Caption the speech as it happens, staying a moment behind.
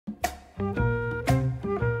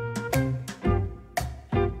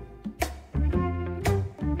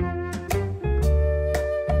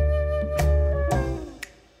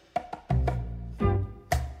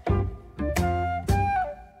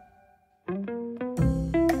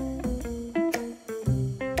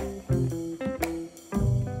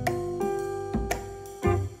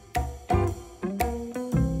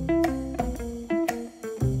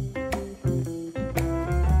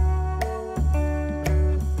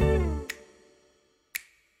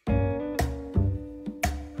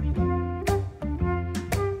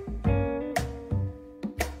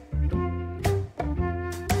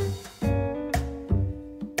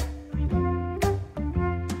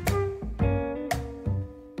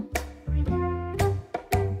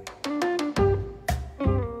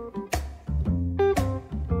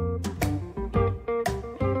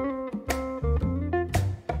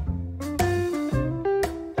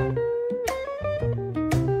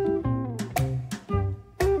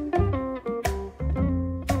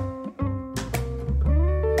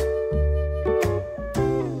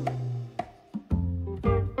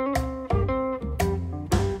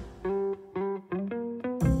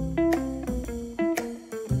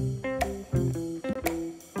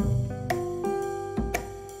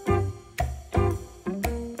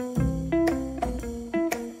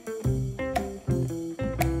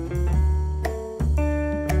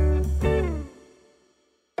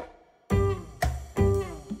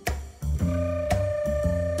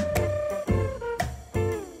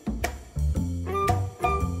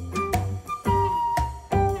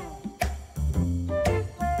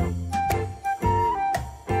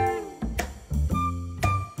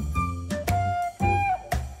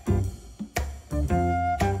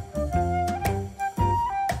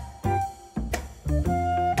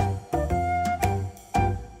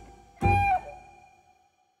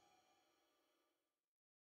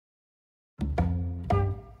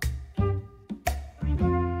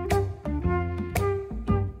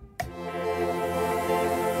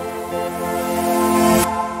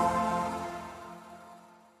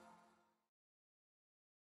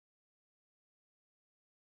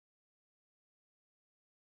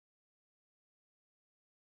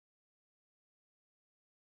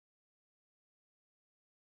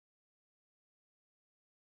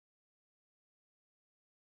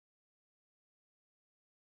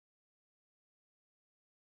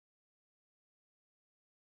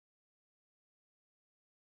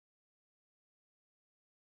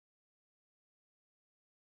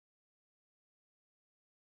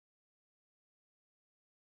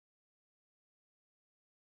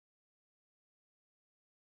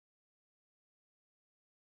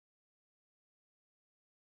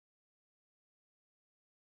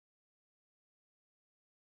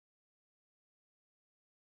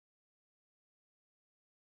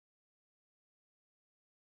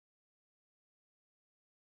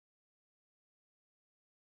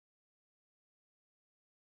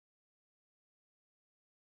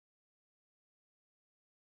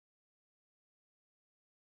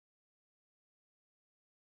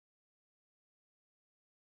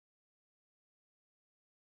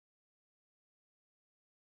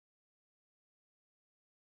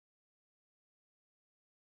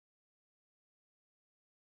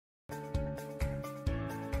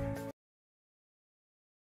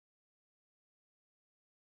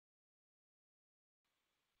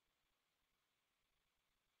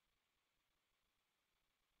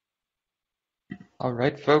All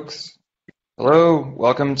right, folks. Hello,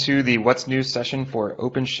 welcome to the What's New session for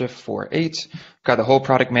OpenShift 4.8. Got the whole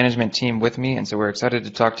product management team with me, and so we're excited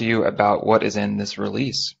to talk to you about what is in this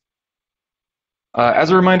release.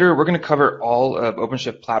 As a reminder, we're going to cover all of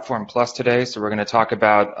OpenShift Platform Plus today. So we're going to talk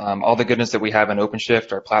about all the goodness that we have in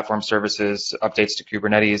OpenShift, our platform services, updates to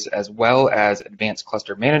Kubernetes, as well as advanced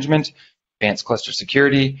cluster management, advanced cluster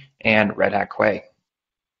security, and Red Hat Quay.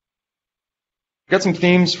 Got some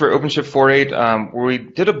themes for OpenShift 4.8. Where we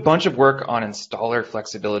did a bunch of work on installer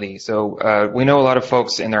flexibility. So we know a lot of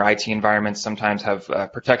folks in their IT environments sometimes have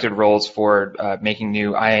protected roles for making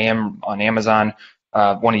new IAM on Amazon,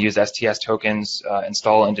 want to use STS tokens,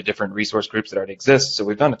 install into different resource groups that already exist. So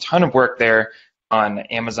we've done a ton of work there on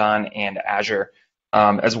Amazon and Azure,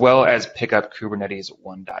 as well as pick up Kubernetes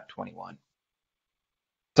 1.21.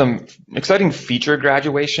 Some exciting feature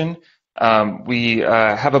graduation. We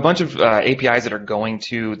have a bunch of APIs that are going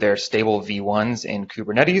to their stable V1s in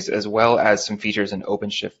Kubernetes, as well as some features in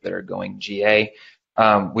OpenShift that are going GA.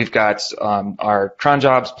 We've got our cron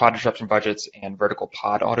jobs, pod disruption budgets, and vertical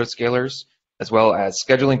pod autoscalers, as well as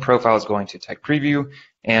scheduling profiles going to tech preview.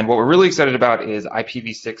 And what we're really excited about is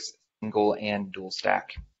IPv6 single and dual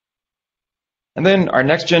stack. And then our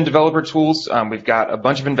next gen developer tools, we've got a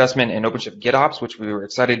bunch of investment in OpenShift GitOps, which we were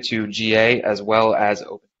excited to GA, as well as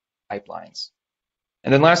Open pipelines.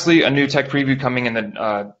 And then lastly, a new tech preview coming in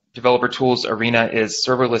the developer tools arena is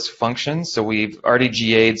serverless functions. So we've already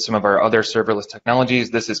GA'd some of our other serverless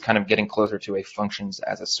technologies. This is kind of getting closer to a functions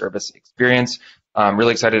as a service experience. I'm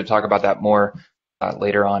really excited to talk about that more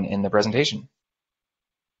later on in the presentation.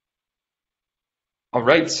 All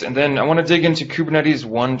right, and then I want to dig into Kubernetes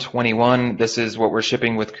 1.21. This is what we're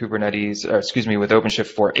shipping with Kubernetes, or excuse me, with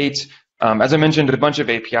OpenShift 4.8. As I mentioned, a bunch of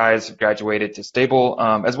APIs have graduated to stable,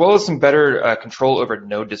 as well as some better control over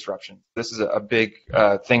node disruption. This is a big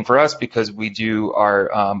thing for us because we do our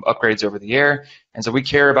upgrades over the air, and so we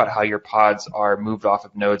care about how your pods are moved off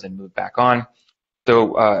of nodes and moved back on.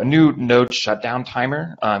 So a new node shutdown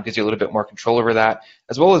timer gives you a little bit more control over that,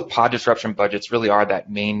 as well as pod disruption budgets really are that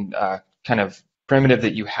main kind of primitive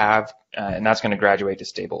that you have, and that's going to graduate to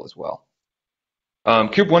stable as well.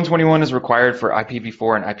 Kube 1.21 is required for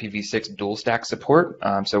IPv4 and IPv6 dual stack support,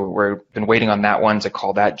 so we've been waiting on that one to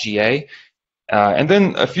call that GA. And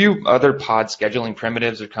then a few other pod scheduling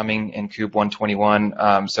primitives are coming in Kube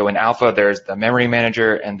 1.21. So in alpha, there's the memory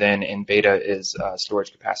manager, and then in beta is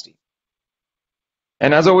storage capacity.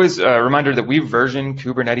 And as always, a reminder that we version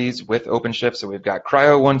Kubernetes with OpenShift. So we've got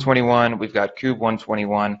Cryo 1.21, we've got Kube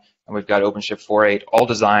 1.21, and we've got OpenShift 4.8, all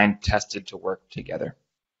designed, tested to work together.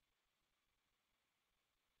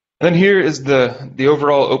 And then here is the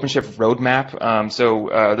overall OpenShift roadmap.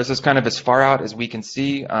 So this is kind of as far out as we can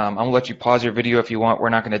see. I'm going to let you pause your video if you want. We're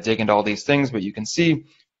not going to dig into all these things, but you can see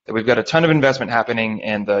that we've got a ton of investment happening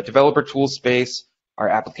in the developer tool space, our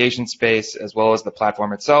application space, as well as the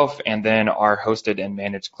platform itself, and then our hosted and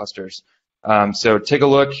managed clusters. So take a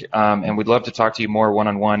look, and we'd love to talk to you more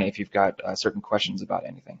one-on-one if you've got certain questions about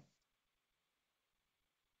anything.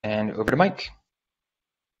 And over to Mike.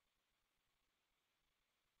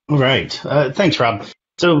 All right. Thanks, Rob.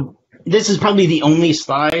 So this is probably the only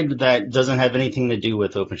slide that doesn't have anything to do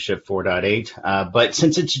with OpenShift 4.8. But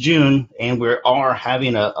since it's June and we are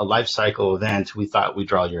having a lifecycle event, we thought we'd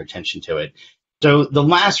draw your attention to it. So the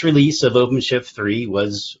last release of OpenShift 3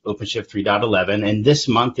 was OpenShift 3.11, and this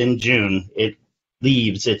month in June, it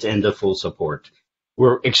leaves its end of full support.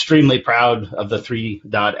 We're extremely proud of the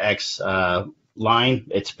 3.x line.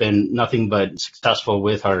 It's been nothing but successful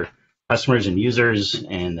with our customers and users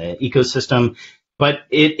and the ecosystem, but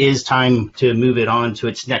it is time to move it on to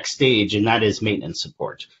its next stage, and that is maintenance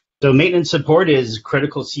support. So maintenance support is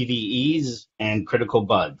critical CVEs and critical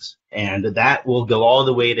bugs, and that will go all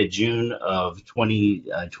the way to June of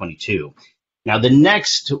 2022. Now, the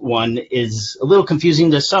next one is a little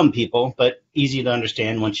confusing to some people, but easy to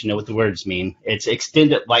understand once you know what the words mean. It's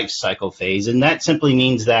extended life cycle phase, and that simply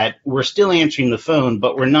means that we're still answering the phone,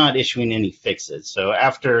 but we're not issuing any fixes. So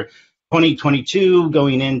after 2022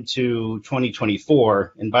 going into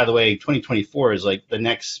 2024, and by the way, 2024 is like the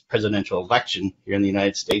next presidential election here in the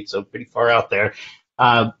United States, so pretty far out there.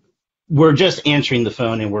 We're just answering the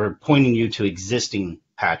phone and we're pointing you to existing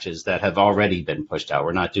patches that have already been pushed out.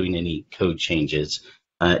 We're not doing any code changes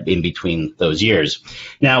in between those years.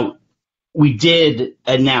 Now, we did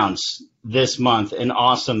announce this month an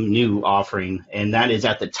awesome new offering, and that is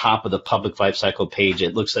at the top of the public lifecycle page.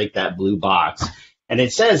 It looks like that blue box. And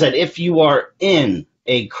it says that if you are in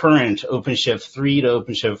a current OpenShift 3 to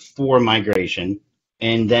OpenShift 4 migration,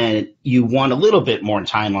 and then you want a little bit more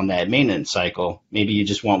time on that maintenance cycle, maybe you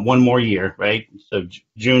just want one more year, right? So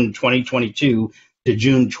June 2022 to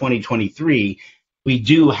June 2023, we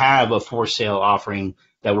do have a for sale offering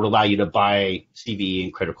that would allow you to buy CVE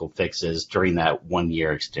and critical fixes during that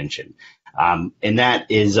 1-year extension. And that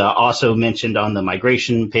is also mentioned on the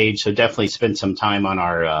migration page. So definitely spend some time on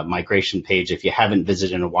our migration page. If you haven't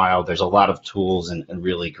visited in a while, there's a lot of tools and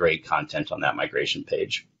really great content on that migration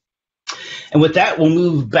page. And with that, we'll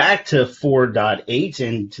move back to 4.8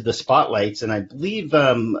 and to the spotlights. And I believe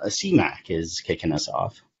CMAC is kicking us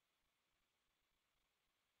off.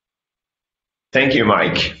 Thank you,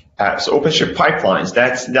 Mike. So OpenShift Pipelines,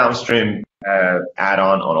 that's downstream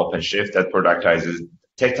add-on on OpenShift that productizes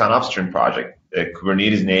Tecton Upstream project, the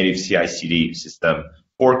Kubernetes native CI/CD system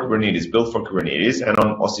for Kubernetes, built for Kubernetes. And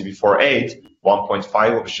on OCP 4.8, 1.5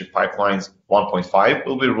 OpenShift Pipelines 1.5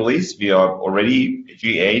 will be released. We are already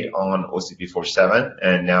GA'd on OCP 4.7,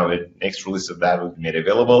 and now the next release of that will be made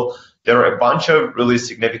available. There are a bunch of really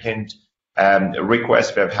significant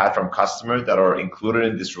requests we have had from customers that are included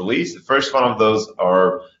in this release. The first one of those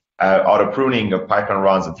are auto pruning of pipeline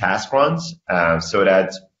runs and task runs, so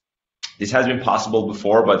that this has been possible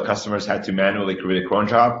before, but customers had to manually create a cron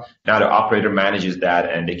job. Now the operator manages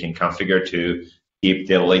that, and they can configure to keep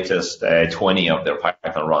the latest 20 of their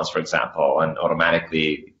pipeline runs, for example, and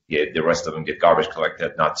automatically the rest of them get garbage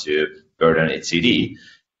collected, not to burden its CD.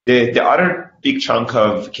 The other big chunk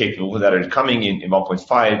of capabilities that are coming in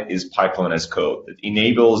 1.5 is pipeline as code that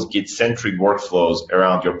enables Git-centric workflows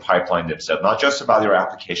around your pipeline themselves, not just about your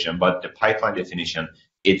application, but the pipeline definition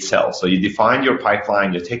itself. So you define your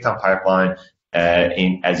pipeline, your Tecton pipeline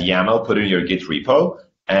as YAML, put in your Git repo,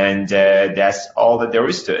 and that's all that there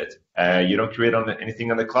is to it. You don't create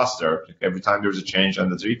anything on the cluster. Every time there's a change on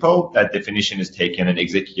the repo, that definition is taken and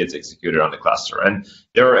gets executed on the cluster. And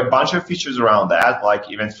there are a bunch of features around that,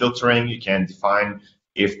 like event filtering. You can define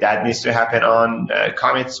if that needs to happen on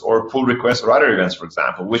commits or pull requests or other events, for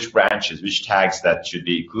example, which branches, which tags that should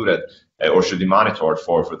be included or should be monitored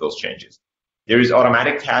for those changes. There is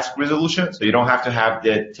automatic task resolution, so you don't have to have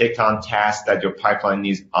the Tecton tasks that your pipeline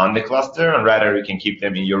needs on the cluster, and rather you can keep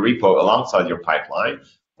them in your repo alongside your pipeline,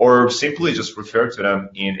 or simply just refer to them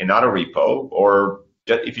in another repo, or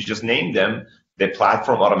if you just name them, the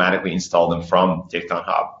platform automatically install them from Tecton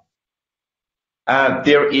Hub.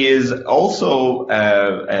 There is also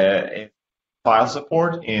file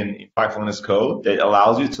support in pipeline as code that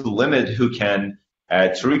allows you to limit who can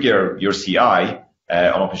trigger your CI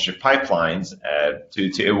on OpenShift pipelines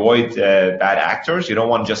to avoid bad actors. You don't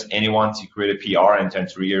want just anyone to create a PR and then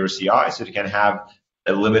trigger your CI, so you can have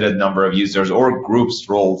a limited number of users or groups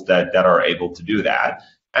roles that are able to do that.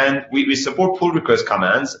 And we support pull request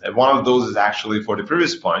commands. One of those is actually for the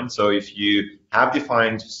previous point. So if you have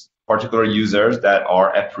defined particular users that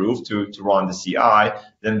are approved to run the CI,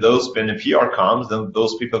 then when the PR comes, then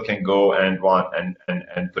those people can go and run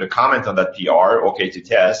and put a comment on that PR, okay to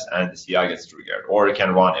test, and the CI gets triggered. Or it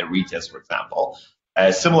can run a retest, for example.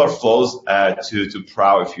 Similar flows to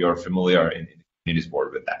Prow if you're familiar in the community's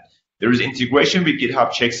board with that. There is integration with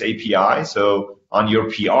GitHub Checks API. So on your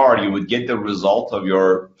PR, you would get the result of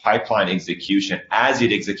your pipeline execution as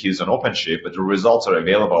it executes on OpenShift, but the results are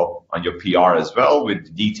available on your PR as well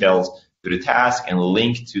with details to the task and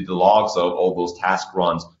link to the logs of all those task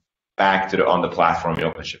runs back on the platform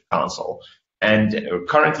in OpenShift console. And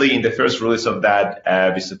currently in the first release of that,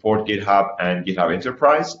 we support GitHub and GitHub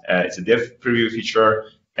Enterprise. It's a dev preview feature,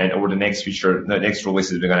 and over the next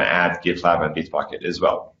releases, we're going to add GitLab and Bitbucket as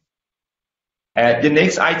well. The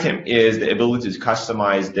next item is the ability to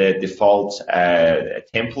customize the default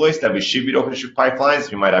templates that we ship with OpenShift pipelines.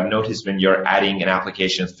 You might have noticed when you're adding an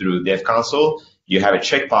application through Dev Console, you have a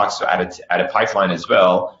checkbox to add a pipeline as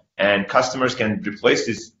well, and customers can replace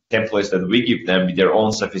these templates that we give them with their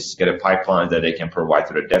own sophisticated pipeline that they can provide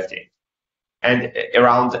to their dev team. And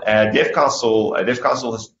around Dev Console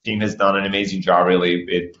team has done an amazing job, really,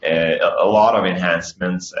 with a lot of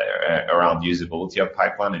enhancements around usability of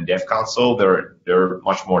pipeline in Dev Console. There are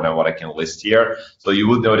much more than what I can list here. So you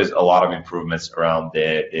would notice a lot of improvements around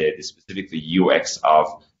the specifically UX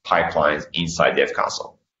of pipelines inside Dev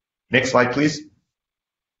Console. Next slide, please.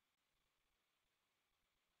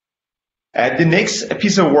 The next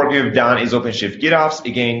piece of work we've done is OpenShift GitOps.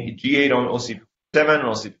 Again, GA on OCP 7,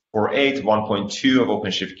 OCP 4.8, 1.2 of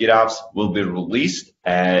OpenShift GitOps will be released.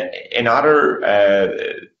 Another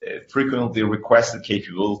frequently requested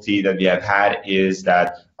capability that we have had is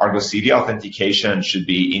that Argo CD authentication should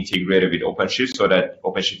be integrated with OpenShift so that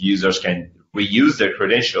OpenShift users can reuse their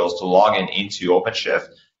credentials to log into OpenShift.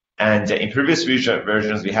 And in previous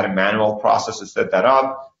versions, we had a manual process to set that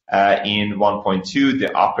up. In 1.2,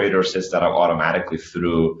 the operator sets that up automatically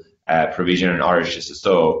through provision and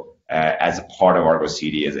RHSSO. as a part of Argo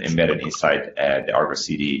CD, as embedded inside the Argo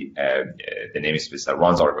CD, the namespace that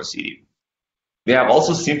runs Argo CD. We have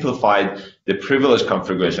also simplified the privilege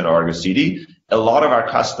configuration of Argo CD. A lot of our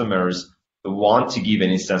customers want to give an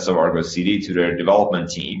instance of Argo CD to their development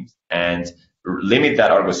teams and limit that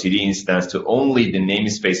Argo CD instance to only the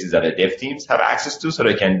namespaces that the dev teams have access to, so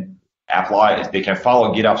they can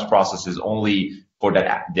follow GitOps processes only for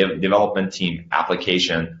that development team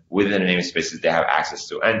application within the namespaces they have access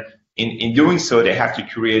to. And in doing so, they have to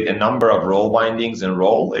create a number of role bindings and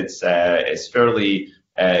role. It's fairly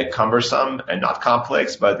cumbersome and not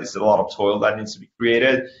complex, but it's a lot of toil that needs to be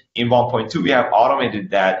created. In 1.2, we have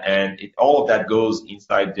automated that, and all of that goes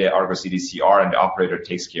inside the Argo CD CR, and the operator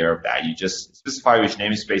takes care of that. You just specify which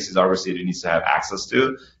namespaces Argo CD needs to have access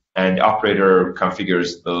to, and the operator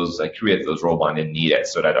configures those, create those role bindings needed,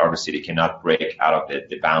 so that Argo CD cannot break out of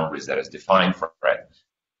the boundaries that is defined for it.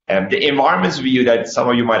 The environments view that some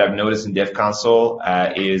of you might have noticed in Dev Console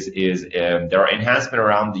there are enhancements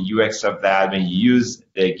around the UX of that. When you use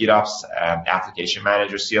the GitOps Application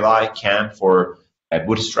Manager CLI CAM for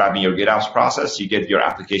bootstrapping your GitOps process, you get your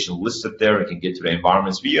application listed there and can get to the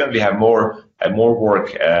environments view. And we have more work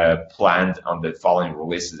planned on the following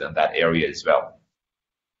releases in that area as well.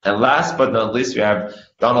 And last but not least, we have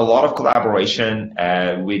done a lot of collaboration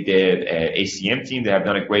with the ACM team. They have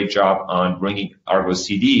done a great job on bringing Argo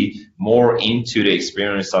CD more into the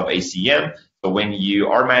experience of ACM. So when you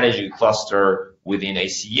are managing a cluster within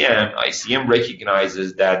ACM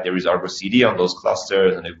recognizes that there is Argo CD on those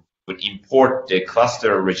clusters, and it would import the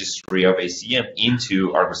cluster registry of ACM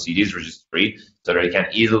into Argo CD's registry, so that it can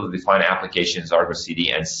easily define applications Argo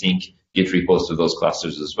CD and sync Git repos to those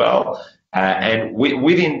clusters as well. And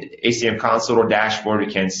within ACM console or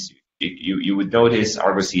dashboard, you would notice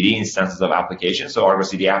Argo CD instances of applications. So Argo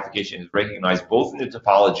CD application is recognized both in the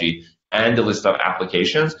topology and the list of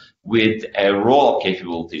applications with a roll-up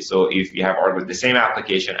capability. So if you have the same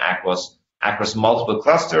application across multiple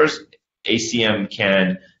clusters, ACM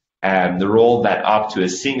can roll that up to a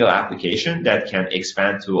single application that can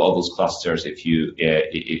expand to all those clusters if you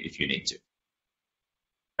need to.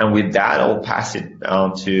 And with that, I'll pass it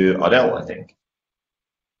on to Adel, I think.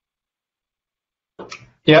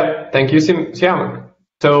 Yeah, thank you, Siam.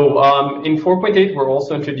 So in 4.8, we're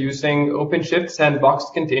also introducing OpenShift sandbox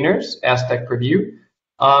containers as tech preview.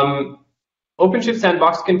 OpenShift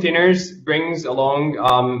sandbox containers brings along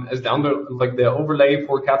as the overlay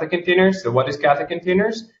for Kata containers. So what is Kata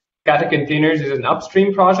containers? Kata containers is an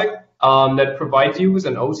upstream project that provides you with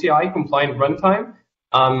an OCI compliant runtime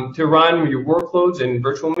to run your workloads in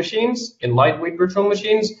virtual machines, in lightweight virtual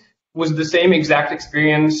machines, with the same exact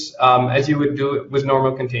experience as you would do with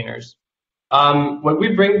normal containers. What we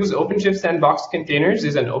bring with OpenShift sandbox containers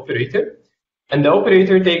is an operator, and the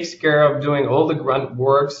operator takes care of doing all the grunt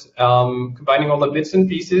works, combining all the bits and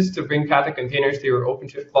pieces to bring Kata containers to your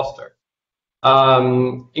OpenShift cluster.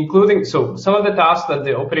 Including, so some of the tasks that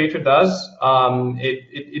the operator does,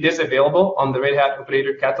 it is available on the Red Hat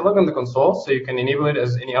operator catalog on the console, so you can enable it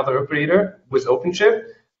as any other operator with OpenShift.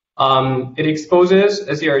 It exposes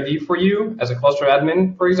a CRD for you as a cluster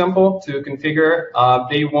admin, for example, to configure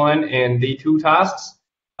day 1 and day 2 tasks.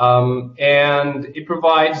 And it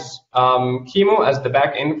provides Chemo as the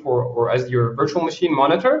backend or as your virtual machine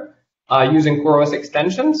monitor using CoreOS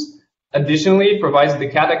extensions. Additionally, it provides the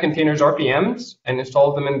Kata containers RPMs and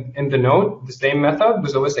install them in the node, the same method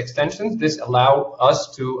with OS extensions. This allows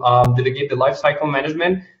us to delegate the lifecycle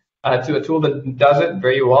management to a tool that does it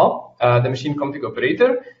very well, the machine config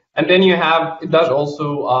operator. And then it does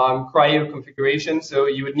also cryo configuration. So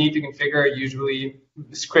you would need to configure, usually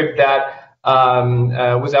script that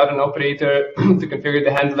without an operator to configure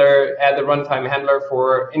the handler, add the runtime handler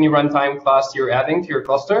for any runtime class you're adding to your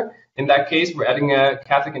cluster. In that case, we're adding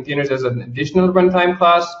Kata containers as an additional runtime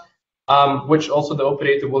class, which also the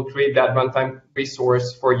operator will create that runtime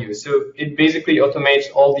resource for you. So it basically automates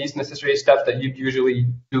all these necessary steps that you'd usually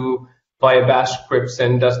do via bash scripts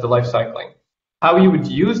and does the lifecycling. How you would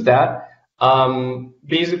use that,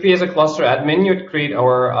 basically as a cluster admin, you'd create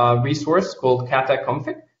our resource called Kata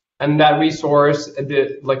config. And that resource at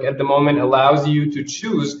the moment allows you to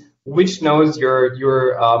choose which nodes you're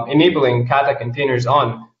enabling Kata containers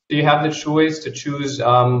on. So you have the choice to choose to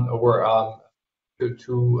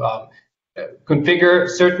configure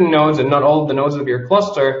certain nodes and not all of the nodes of your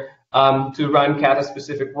cluster to run Kata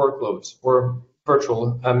specific workloads or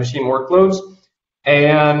virtual machine workloads.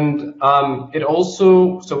 And it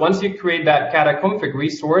also, so once you create that Kata config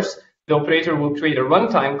resource, the operator will create a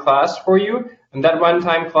runtime class for you. And that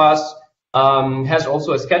runtime class has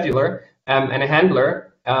also a scheduler and a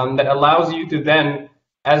handler that allows you to then,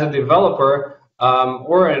 as a developer,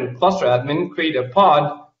 or a cluster admin create a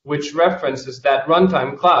pod which references that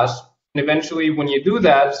runtime class. And eventually, when you do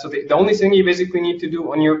that, so the only thing you basically need to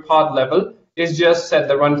do on your pod level is just set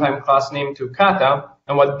the runtime class name to kata.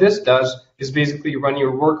 And what this does is basically run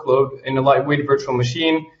your workload in a lightweight virtual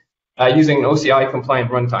machine using an OCI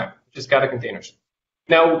compliant runtime, which is Kata containers.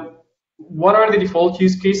 Now, what are the default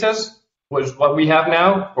use cases? Was what we have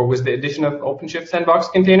now, or with the addition of OpenShift sandbox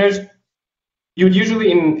containers? You would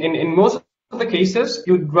usually, in most of the cases,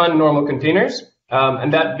 you would run normal containers,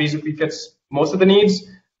 and that basically fits most of the needs.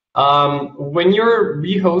 When you're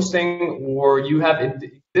rehosting or you have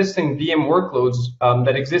existing VM workloads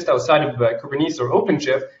that exist outside of Kubernetes or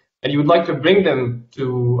OpenShift, and you would like to bring them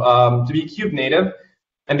to be kube native,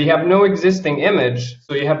 and they have no existing image,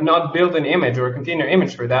 so you have not built an image or a container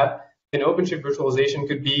image for that, then OpenShift virtualization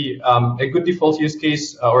could be a good default use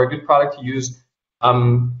case or a good product to use.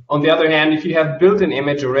 On the other hand, if you have built an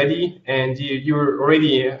image already and you're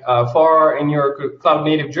already far in your cloud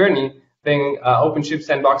native journey, then OpenShift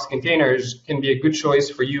sandbox containers can be a good choice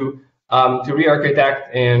for you to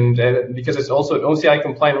re-architect, and because it's also an OCI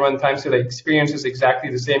compliant runtime, so the experience is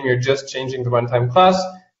exactly the same. You're just changing the runtime class.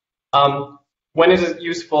 When is it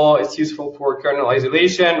useful? It's useful for kernel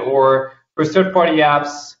isolation or for third-party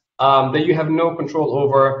apps that you have no control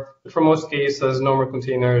over. But for most cases, normal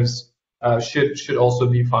containers should also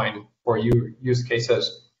be fine for use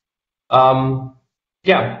cases.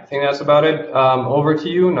 Yeah, I think that's about it. Over to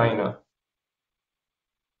you, Naina.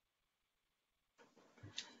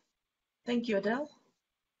 Thank you, Adele.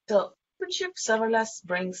 So OpenShift Serverless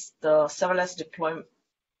brings the serverless deployment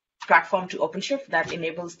platform to OpenShift that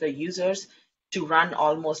enables the users to run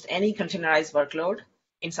almost any containerized workload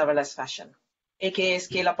in serverless fashion, aka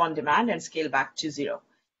scale up on demand and scale back to zero.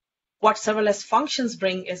 What serverless functions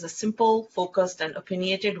bring is a simple, focused, and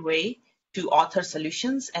opinionated way to author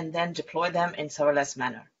solutions and then deploy them in serverless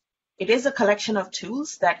manner. It is a collection of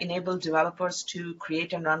tools that enable developers to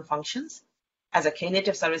create and run functions as a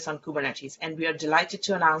Knative service on Kubernetes, and we are delighted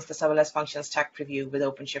to announce the serverless functions tech preview with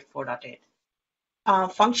OpenShift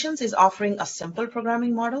 4.8. Functions is offering a simple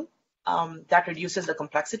programming model that reduces the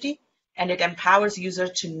complexity, and it empowers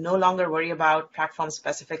users to no longer worry about platform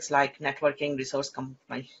specifics like networking, resource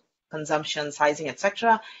consumption, sizing,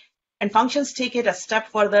 etc. And functions take it a step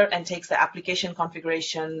further and takes the application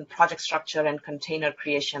configuration, project structure, and container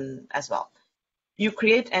creation as well. You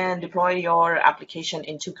create and deploy your application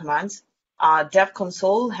in 2 commands. Dev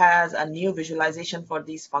console has a new visualization for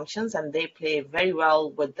these functions, and they play very well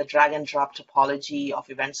with the drag and drop topology of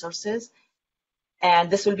event sources. And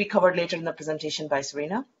this will be covered later in the presentation by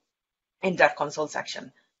Serena in Dev console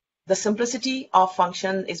section. The simplicity of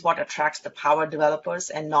function is what attracts the power developers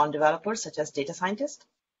and non-developers, such as data scientists.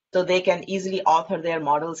 So they can easily author their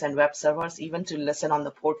models and web servers, even to listen on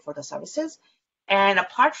the port for the services. And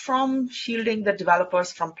apart from shielding the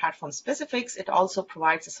developers from platform specifics, it also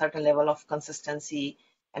provides a certain level of consistency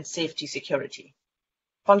and safety security.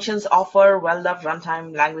 Functions offer well-loved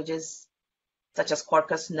runtime languages such as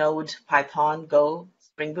Quarkus, Node, Python, Go,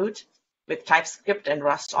 Spring Boot, with TypeScript and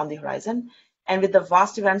Rust on the horizon. And with the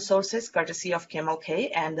vast event sources, courtesy of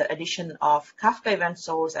KMLK and the addition of Kafka event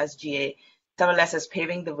source as GA, serverless is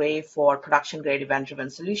paving the way for production-grade event-driven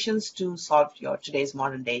solutions to solve your today's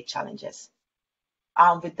modern-day challenges.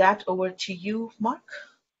 With that, over to you, Mark.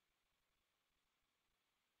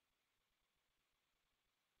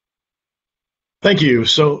 Thank you.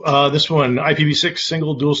 So this one, IPv6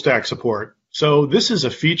 single dual stack support. So this is a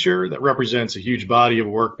feature that represents a huge body of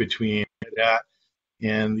work between Red Hat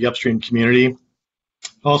and the upstream community.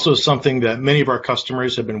 Also something that many of our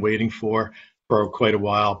customers have been waiting for quite a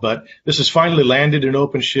while. But this has finally landed in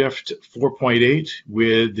OpenShift 4.8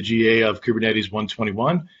 with the GA of Kubernetes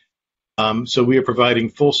 121. So we are providing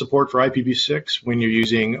full support for IPv6 when you're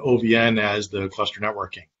using OVN as the cluster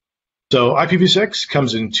networking. So IPv6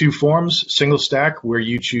 comes in 2 forms, single stack, where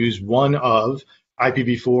you choose one of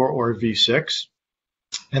IPv4 or v6.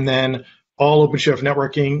 And then all OpenShift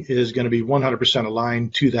networking is going to be 100%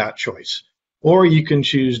 aligned to that choice. Or you can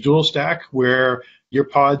choose dual stack, where your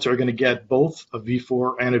pods are going to get both a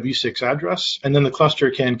v4 and a v6 address, and then the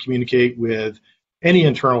cluster can communicate with any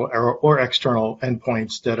internal or external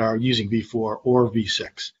endpoints that are using v4 or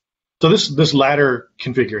v6. So this latter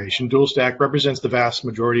configuration, dual stack, represents the vast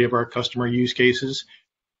majority of our customer use cases,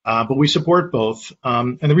 but we support both.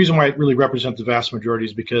 And the reason why it really represents the vast majority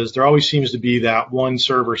is because there always seems to be that one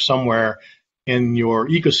server somewhere in your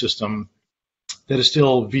ecosystem that is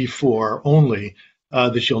still v4 only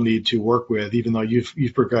that you'll need to work with, even though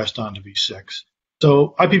you've progressed on to v6.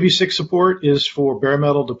 So IPv6 support is for bare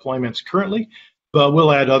metal deployments currently, but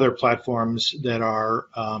we'll add other platforms that are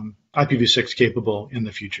IPv6 capable in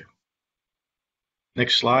the future.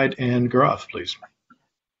 Next slide, and Gaurav, please.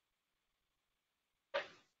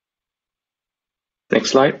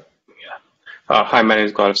 Next slide. Hi, my name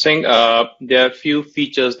is Gaurav Singh. There are a few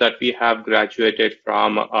features that we have graduated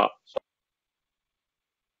from.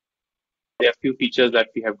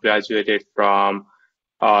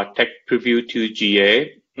 Tech Preview to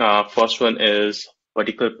GA. First one is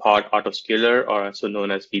vertical pod autoscaler, or also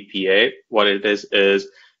known as VPA. What it is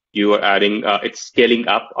you are adding, it's scaling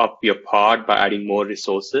up of your pod by adding more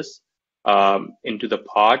resources into the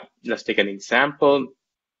pod. Let's take an example.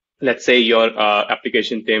 Let's say your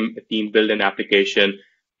application team build an application,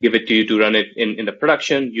 give it to you to run it in the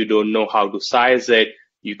production. You don't know how to size it.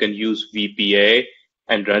 You can use VPA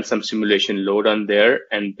and run some simulation load on there.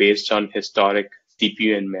 And based on historic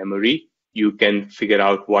CPU and memory, you can figure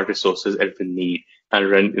out what resources it will need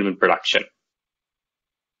and run it in production.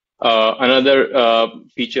 Another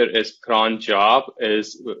feature is cron job,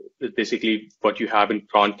 is basically what you have in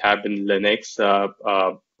cron tab in Linux,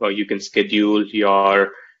 where you can schedule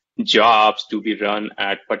your jobs to be run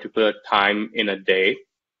at particular time in a day.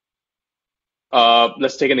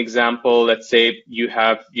 Let's take an example. Let's say you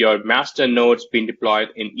have your master nodes being deployed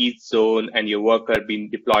in east zone and your worker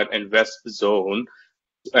being deployed in west zone.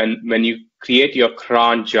 And when you create your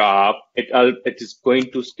cron job, it is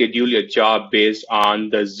going to schedule your job based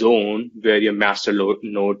on the zone where your master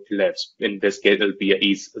node lives. In this case, it'll be an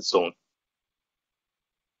east zone.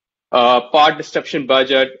 Pod disruption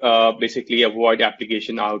budget, basically avoid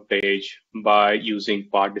application outage by using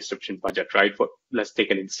pod disruption budget, right? Let's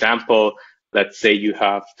take an example. Let's say you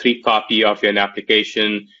have 3 copies of your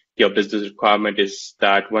application. Your business requirement is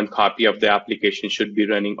that 1 copy of the application should be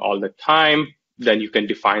running all the time. Then you can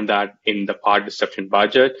define that in the pod disruption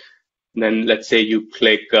budget. Then let's say you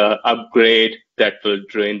click upgrade, that will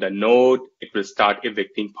drain the node. It will start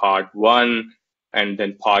evicting pod 1, and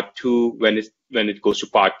then pod 2. When it goes to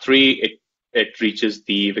pod 3, it reaches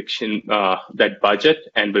the eviction that budget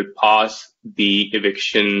and will pause the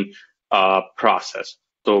eviction process.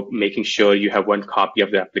 So making sure you have 1 copy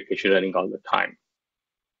of the application running all the time.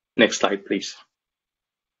 Next slide, please.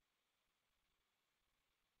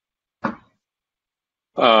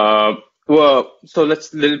 So let's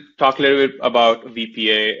talk a little bit about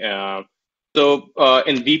VPA.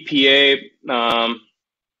 In VPA,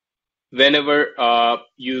 whenever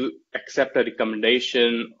you accept a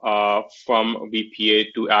recommendation from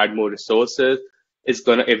VPA to add more resources, it's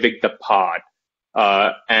going to evict the pod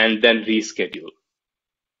and then reschedule.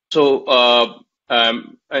 So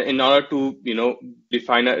in order to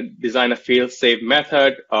design a fail-safe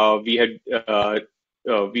method, we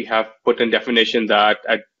have put in definition that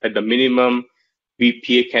at the minimum,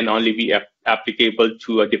 VPA can only be applicable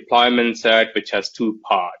to a deployment set which has 2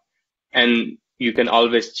 pods. And you can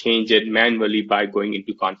always change it manually by going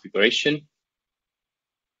into configuration.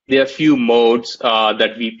 There are a few modes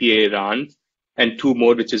that VPA runs, and 2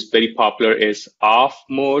 modes which is very popular is off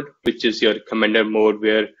mode, which is your recommender mode,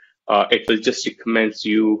 where it will just recommend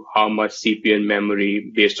you how much CPU and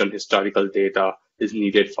memory based on historical data is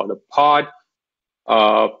needed for the pod.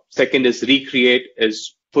 Second is recreate,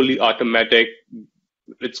 is fully automatic.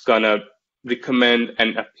 It's gonna recommend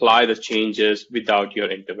and apply the changes without your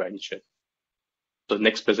intervention. So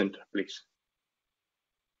next presenter, please.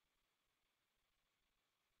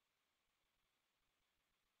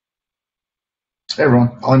 Hey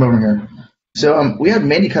everyone, I'm over here. So we had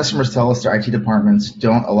many customers tell us their IT departments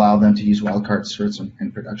don't allow them to use wildcard certs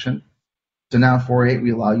in production. So now in 4.8,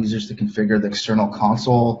 we allow users to configure the external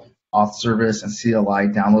console, auth service, and CLI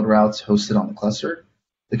download routes hosted on the cluster.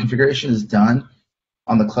 The configuration is done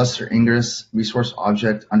on the cluster ingress resource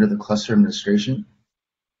object under the cluster administration.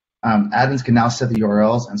 Admins can now set the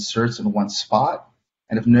URLs and certs in one spot.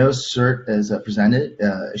 And if no cert is presented,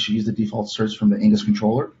 it should use the default certs from the ingress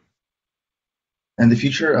controller. In the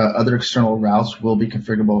future, other external routes will be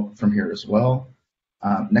configurable from here as well.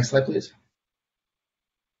 Next slide, please.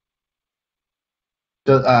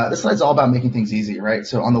 So this slide's all about making things easy, right?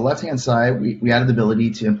 So on the left-hand side, we added the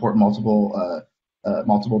ability to import multiple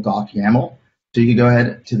doc YAML. So you can go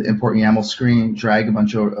ahead to the import YAML screen, drag a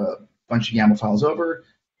bunch of YAML files over,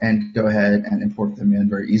 and go ahead and import them in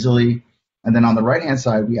very easily. And then on the right-hand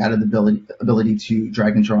side, we added the ability to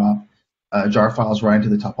drag and drop jar files right into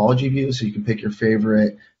the topology view. So you can pick your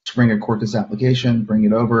favorite Spring or Quarkus application, bring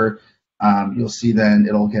it over. You'll see then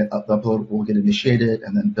it'll get the upload will get initiated,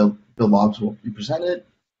 and then build logs will be presented,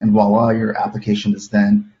 and voila, your application is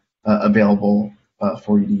then available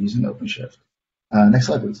for you to use in OpenShift. Next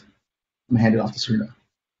slide, please. I'm gonna hand it off to Serena.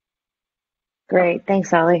 Great,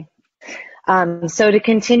 thanks, Ali. So to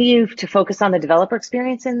continue to focus on the developer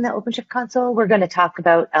experience in the OpenShift console, we're going to talk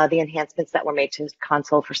about the enhancements that were made to the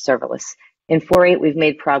console for serverless. In 4.8, we've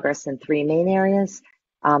made progress in 3 main areas.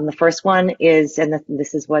 The first one is, and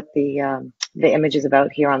this is what the image is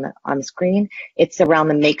about here on the screen. It's around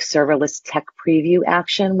the Make Serverless Tech Preview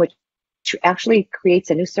action, which actually creates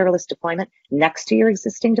a new serverless deployment next to your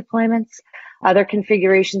existing deployments. Other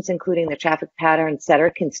configurations, including the traffic pattern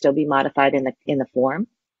setter, can still be modified in the form.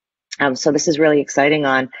 So this is really exciting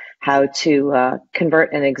on how to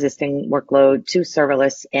convert an existing workload to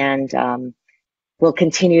serverless, and we'll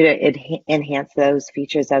continue to enhance those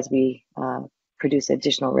features as we produce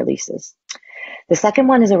additional releases. The second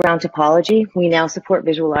one is around topology. We now support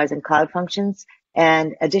visualizing cloud functions,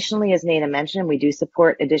 and additionally, as Nana mentioned, we do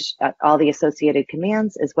support all the associated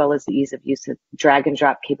commands, as well as the ease of use of drag and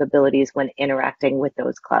drop capabilities when interacting with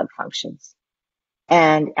those cloud functions.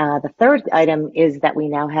 And the third item is that we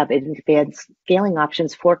now have advanced scaling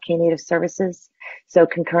options for Knative services. So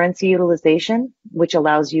concurrency utilization, which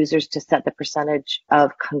allows users to set the percentage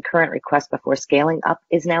of concurrent requests before scaling up,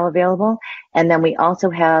 is now available. And then we also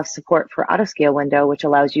have support for autoscale window, which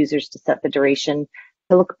allows users to set the duration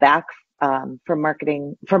to look back for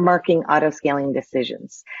marking autoscaling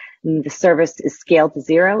decisions. The service is scaled to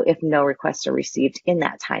 0 if no requests are received in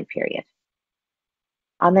that time period.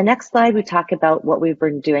 On the next slide, we talk about what we've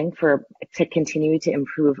been doing to continue to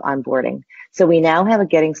improve onboarding. So we now have a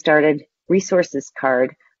Getting Started resources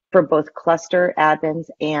card for both cluster admins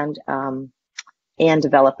and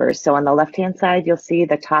developers. So on the left-hand side, you'll see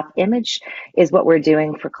the top image is what we're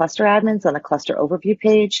doing for cluster admins on the cluster overview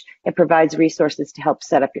page. It provides resources to help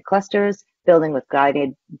set up your clusters, building with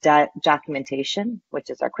guided documentation,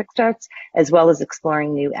 which is our quick starts, as well as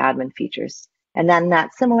exploring new admin features. And then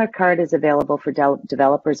that similar card is available for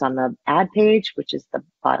developers on the add page, which is the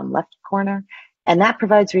bottom left corner. And that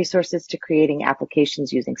provides resources to creating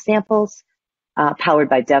applications using samples, powered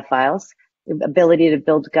by dev files, the ability to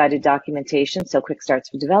build guided documentation, so quick starts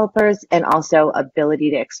for developers, and also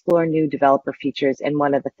ability to explore new developer features. And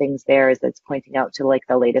one of the things there is that's pointing out to like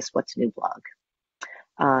the latest What's New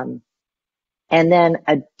blog. And then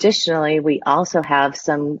additionally, we also have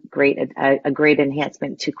some a great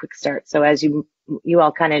enhancement to Quick Start. So as you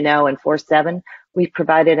all kind of know, in 4.7, we've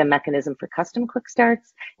provided a mechanism for custom Quick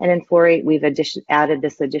Starts. And in 4.8, we've added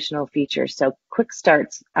this additional feature. So Quick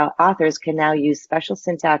Starts authors can now use special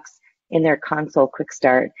syntax in their console Quick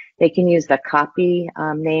Start. They can use the copy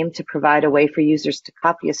name to provide a way for users to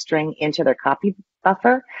copy a string into their copy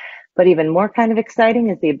buffer. But even more kind of exciting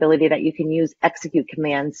is the ability that you can use execute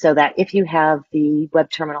commands, so that if you have the web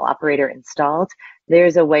terminal operator installed,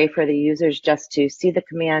 there's a way for the users just to see the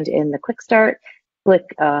command in the quick start, click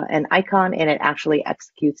an icon, and it actually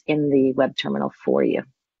executes in the web terminal for you.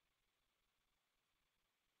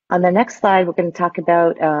 On the next slide, we're going to talk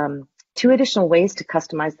about 2 additional ways to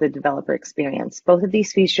customize the developer experience. Both of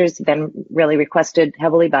these features have been really requested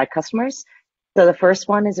heavily by customers. So the first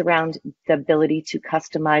one is around the ability to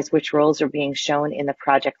customize which roles are being shown in the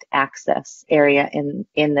project access area in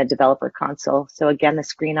the developer console. So again, the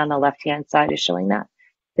screen on the left-hand side is showing that.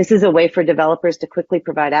 This is a way for developers to quickly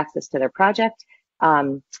provide access to their project.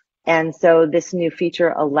 And so this new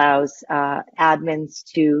feature allows admins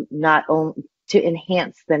to to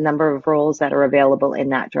enhance the number of roles that are available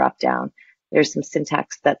in that dropdown. There's some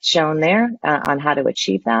syntax that's shown there on how to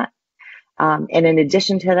achieve that. And in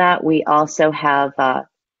addition to that, we also have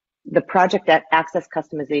the project access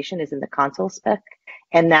customization is in the console spec,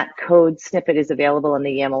 and that code snippet is available in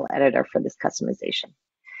the YAML editor for this customization.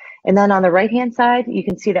 And then on the right-hand side, you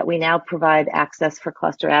can see that we now provide access for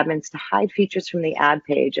cluster admins to hide features from the ad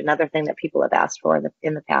page, another thing that people have asked for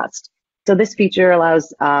in the past. So this feature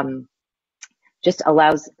allows just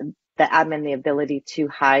allows the admin the ability to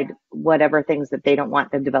hide whatever things that they don't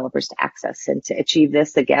want the developers to access. And to achieve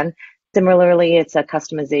this, again, similarly, it's a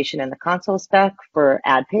customization in the console spec for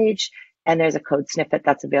ad page, and there's a code snippet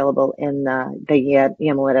that's available in the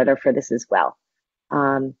YAML editor for this as well.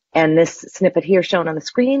 And this snippet here shown on the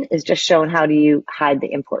screen is just showing how do you hide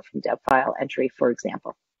the import from dev file entry, for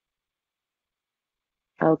example.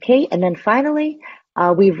 Okay, and then finally,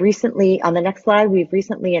 on the next slide, we've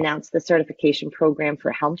recently announced the certification program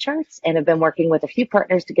for Helm charts and have been working with a few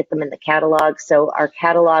partners to get them in the catalog. So our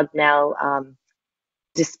catalog now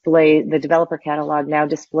the developer catalog now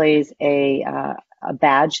displays a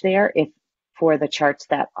badge there for the charts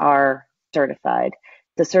that are certified.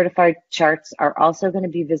 The certified charts are also going to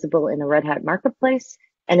be visible in the Red Hat Marketplace,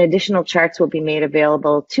 and additional charts will be made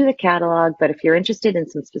available to the catalog. But if you're interested in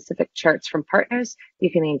some specific charts from partners,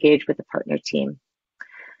 you can engage with the partner team.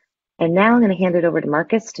 And now I'm going to hand it over to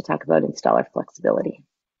Marcus to talk about installer flexibility.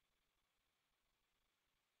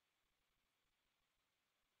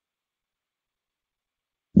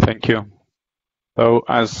 Thank you. So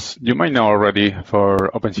as you might know already,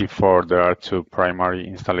 for OpenShift 4, there are two primary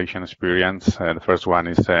installation experiences. The first one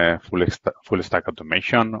is full stack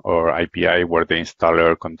automation, or IPI, where the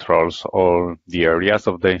installer controls all the areas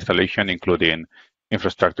of the installation, including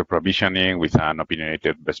infrastructure provisioning with an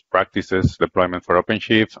opinionated best practices deployment for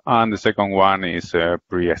OpenShift. And the second one is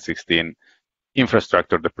pre-existing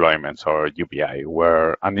infrastructure deployments, or UBI,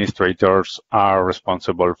 where administrators are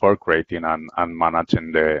responsible for creating and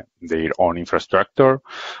managing their own infrastructure,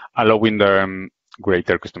 allowing them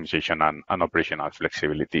greater customization and operational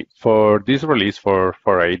flexibility. For this release, for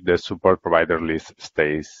 4.8, the support provider list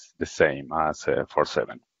stays the same as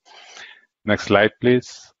 4.7. Next slide,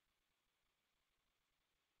 please.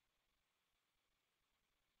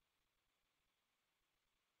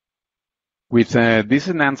 With this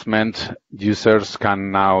enhancement, users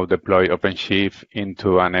can now deploy OpenShift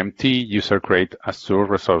into an empty user-created Azure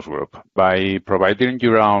resource group. By providing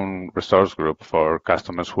your own resource group for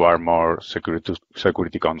customers who are more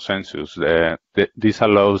security consensus, this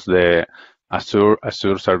allows the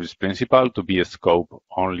Azure Service Principal to be a scope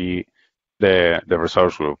only the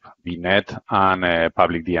resource group, VNet, and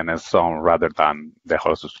public DNS zone rather than the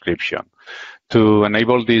whole subscription. To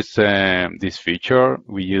enable this feature,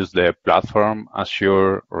 we use the platform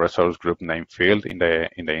Azure resource group name field in the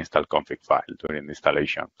install config file during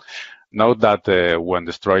installation. Note that when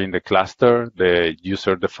destroying the cluster, the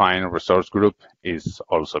user-defined resource group is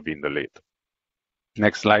also being deleted.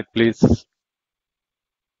 Next slide, please.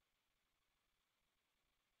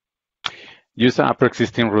 Use a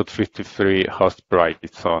pre-existing Route 53 host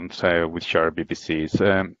private zones with shared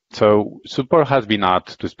VPCs. So support has been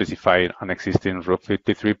added to specify an existing Route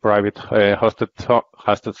 53 private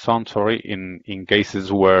hosted zone, in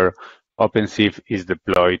cases where OpenShift is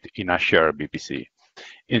deployed in a shared VPC.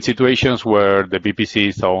 In situations where the VPC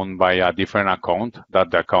is owned by a different account,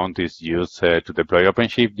 that the account is used to deploy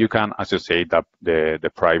OpenShift, you can associate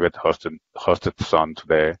the private hosted zone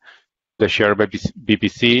to the shared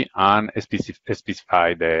VPC and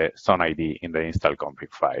specify the zone ID in the install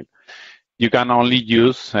config file. You can only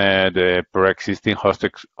use the pre-existing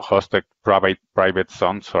hosted private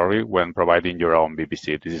zone, when providing your own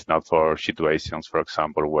VPC. This is not for situations, for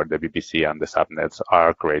example, where the VPC and the subnets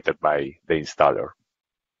are created by the installer.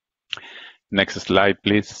 Next slide,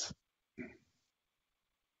 please.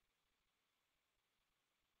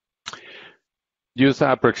 Use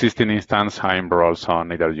a pre-existing instance IAM roles on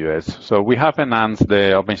AWS. So we have enhanced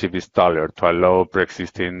the OpenShift installer to allow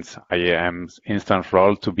pre-existing IAM instance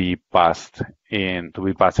role to be passed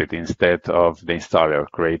instead of the installer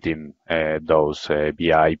creating those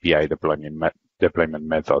via API deployment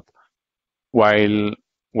method.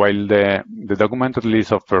 While the documented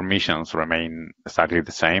list of permissions remain exactly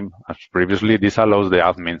the same as previously, this allows the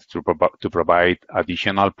admins to provide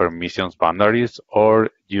additional permissions boundaries or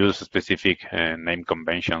use specific name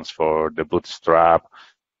conventions for the bootstrap,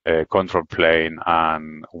 control plane,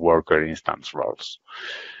 and worker instance roles.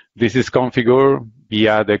 This is configured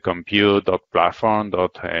via the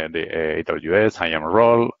compute.platform.the AWS IAM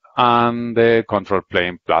role and the control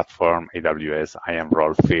plane platform AWS IAM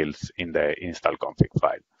role fields in the install config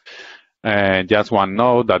file. Just one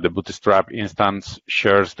note that the bootstrap instance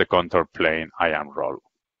shares the control plane IAM role.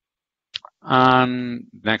 And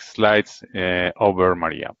next slides, over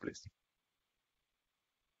Maria, please.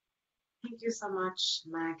 Thank you so much,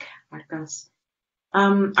 Mac, Marcos.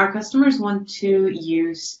 Our customers want to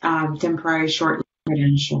use temporary short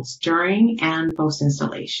credentials during and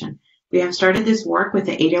post-installation. We have started this work with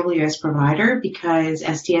the AWS provider because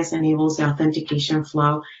STS enables the authentication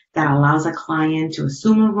flow that allows a client to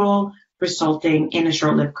assume a role, resulting in a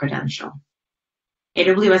short-lived credential.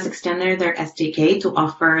 AWS extended their SDK to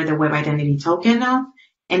offer the web identity token now,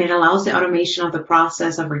 and it allows the automation of the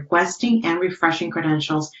process of requesting and refreshing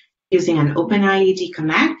credentials using an OpenID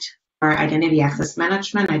Connect, or Identity Access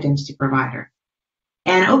Management identity provider.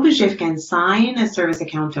 And OpenShift can sign as service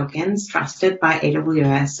account tokens trusted by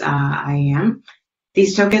AWS IAM.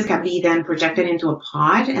 These tokens can be then projected into a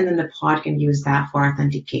pod, and then the pod can use that for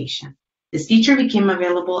authentication. This feature became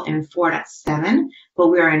available in 4.7, but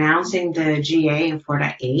we are announcing the GA in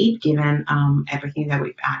 4.8, given everything that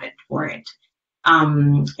we've added for it.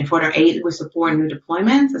 In 4.8, we support new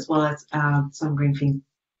deployments as well as some greenfield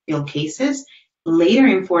cases. Later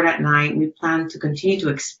in 4.9, we plan to continue to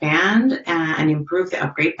expand and improve the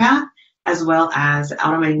upgrade path, as well as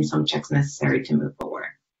automating some checks necessary to move forward.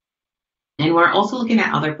 And we're also looking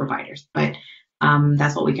at other providers, but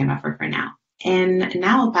that's what we can offer for now. And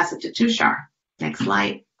now I'll pass it to Tushar. Next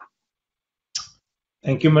slide.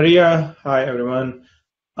 Thank you, Maria. Hi, everyone.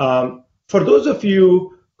 For those of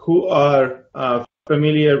you who are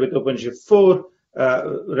familiar with OpenShift 4,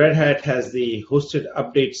 Red Hat has the hosted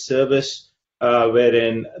update service,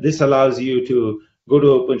 wherein this allows you to go to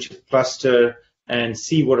OpenShift cluster and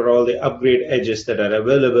see what are all the upgrade edges that are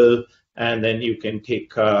available, and then you can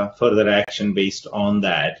take further action based on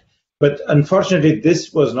that. But unfortunately,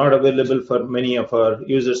 this was not available for many of our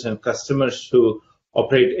users and customers who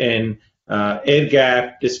operate in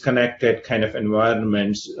air-gapped, disconnected kind of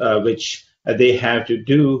environments, which they have to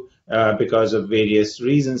do because of various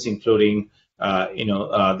reasons, including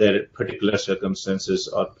their particular circumstances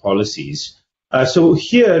or policies. So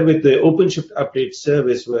here with the OpenShift update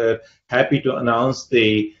service, we're happy to announce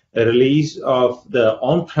the release of the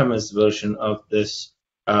on-premise version of this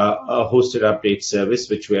hosted update service,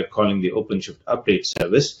 which we are calling the OpenShift update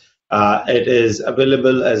service. It is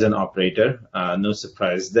available as an operator, no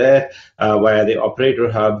surprise there, via the operator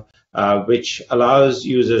hub, which allows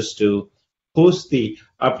users to post the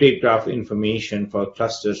update graph information for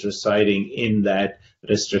clusters residing in that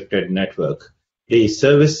restricted network. The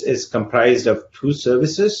service is comprised of two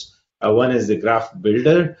services. One is the graph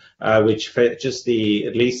builder, which fetches the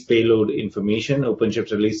release payload information,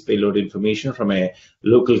 OpenShift release payload information from a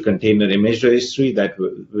local container image registry,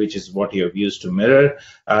 which is what you have used to mirror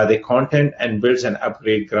the content, and builds an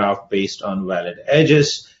upgrade graph based on valid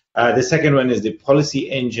edges. The second one is the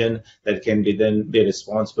policy engine that can then be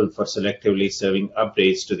responsible for selectively serving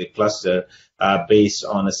updates to the cluster based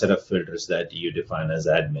on a set of filters that you define as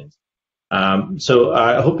admins. So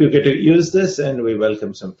I hope you get to use this, and we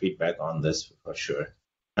welcome some feedback on this for sure.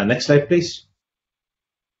 Next slide, please.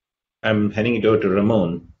 I'm handing it over to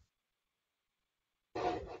Ramon.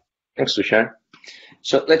 Thanks, Tushar.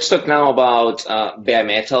 So let's talk now about bare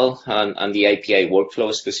metal and the API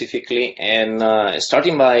workflow specifically. And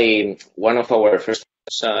starting by one of our first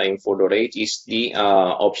in 4.8 is the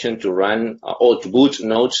option to run or to boot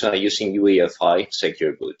nodes using UEFI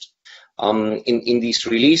secure boot. In this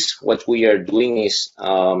release, what we are doing is,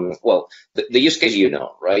 well, the use case,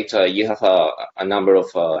 right? You have a number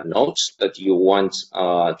of nodes that you want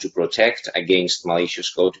to protect against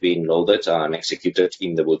malicious code being loaded and executed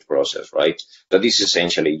in the boot process, right? So this is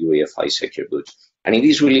essentially UEFI secure boot. And in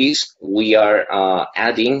this release, we are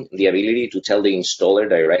adding the ability to tell the installer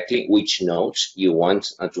directly which nodes you want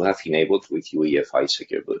to have enabled with UEFI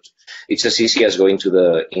secure boot. It's as easy as going to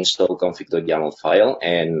the install config.yaml file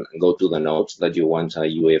and go to the nodes that you want a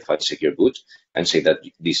UEFI secure boot and say that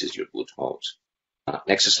this is your boot mode.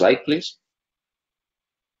 Next slide, please.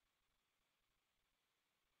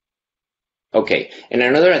 Okay, and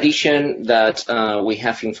another addition that we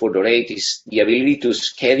have in 4.8 is the ability to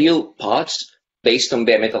schedule pods based on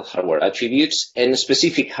bare metal hardware attributes and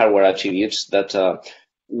specific hardware attributes that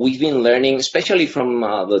we've been learning, especially from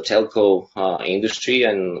the telco industry,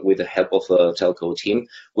 and with the help of the telco team,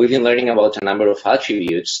 we've been learning about a number of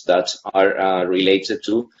attributes that are related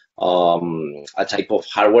to a type of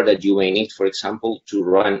hardware that you may need, for example, to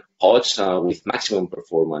run pods with maximum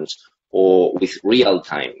performance or with real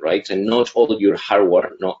time, right? And not all your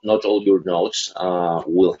hardware, not all your nodes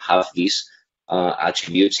will have these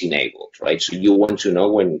attributes enabled, right? So you want to know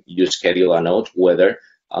when you schedule a node whether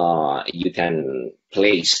you can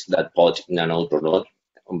place that pod in a node or not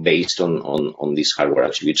based on this hardware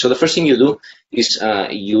attribute. So the first thing you do is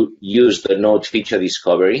you use the node feature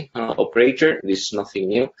discovery operator. This is nothing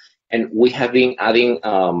new. And we have been adding,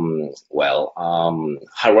 hardware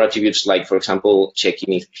attributes like, for example,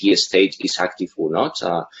 checking if P state is active or not.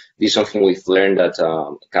 This is something we've learned that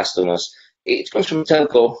customers, it comes from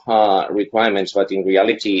telco requirements, but in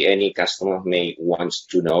reality, any customer may want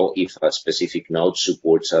to know if a specific node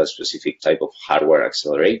supports a specific type of hardware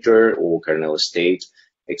accelerator or kernel state,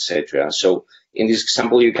 etc. So in this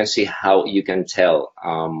example, you can see how you can tell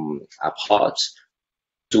a pod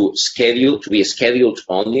to be scheduled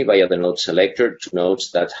only via the node selector to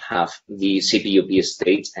nodes that have the CPU P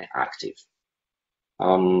state active.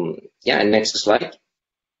 And next slide.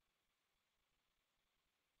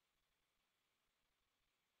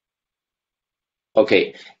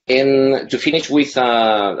 Okay, and to finish with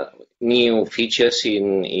new features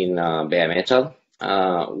in bare metal,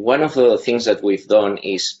 one of the things that we've done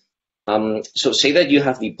is, so say that you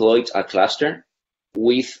have deployed a cluster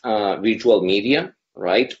with virtual media,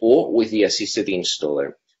 right, or with the assisted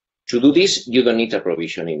installer. To do this, you don't need a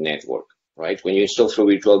provisioning network, right? When you install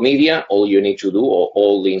through virtual media, all you need to do, or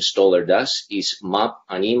all the installer does, is map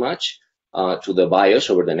an image to the BIOS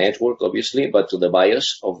over the network, obviously, but to the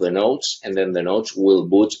BIOS of the nodes, and then the nodes will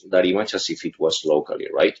boot that image as if it was locally,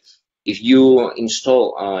 right? If you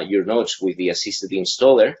install your nodes with the assisted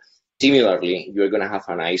installer, similarly, you're going to have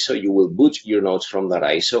an ISO. You will boot your nodes from that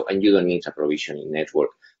ISO, and you don't need a provisioning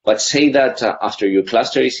network. But say that after your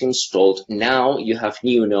cluster is installed, now you have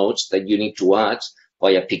new nodes that you need to add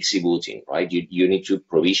via PXE booting, right? You need to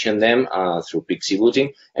provision them through PXE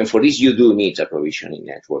booting. And for this, you do need a provisioning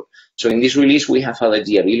network. So in this release, we have added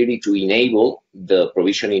the ability to enable the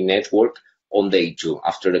provisioning network on day 2,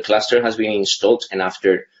 after the cluster has been installed and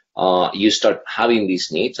after you start having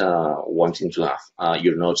this need, wanting to have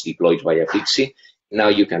your nodes deployed via PXE. Now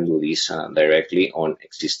you can do this directly on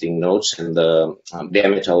existing nodes, and the bare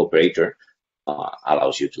metal operator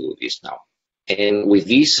allows you to do this now. And with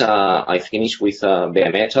this, I finish with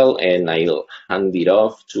bare metal, and I'll hand it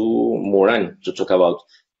off to Moran to talk about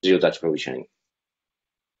zero-touch provisioning.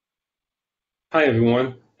 Hi,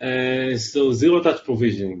 everyone. So zero-touch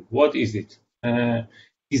provisioning, what is it?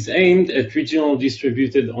 It's aimed at regional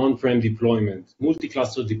distributed on-prem deployment,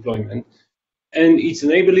 multi-cluster deployment, and it's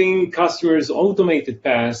enabling customers automated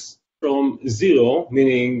paths from zero,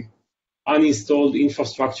 meaning uninstalled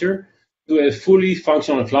infrastructure, to a fully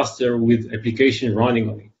functional cluster with application running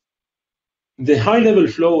on it. The high-level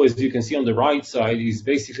flow, as you can see on the right side, is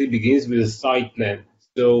basically begins with a site plan.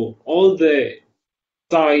 So all the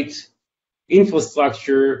site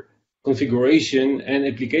infrastructure configuration and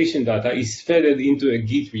application data is fed into a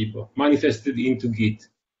Git repo, manifested into Git.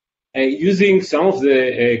 Using some of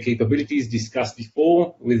the capabilities discussed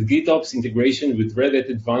before with GitOps integration with Red Hat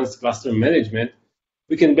Advanced Cluster Management,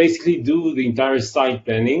 we can basically do the entire site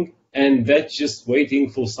planning, and that's just waiting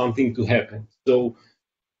for something to happen. So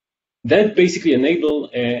that basically enables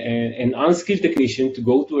an unskilled technician to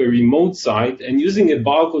go to a remote site and using a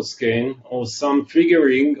barcode scan or some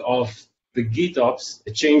triggering of the GitOps,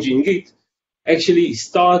 a change in Git, actually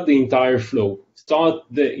start the entire flow, start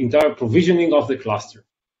the entire provisioning of the cluster.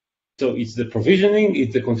 So it's the provisioning,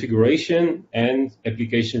 it's the configuration, and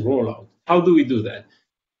application rollout. How do we do that?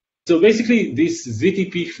 So basically, this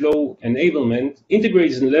ZTP flow enablement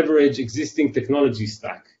integrates and leverages existing technology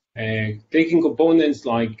stack, taking components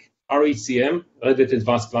like RHCM, Red Hat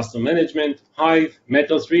Advanced Cluster Management, Hive,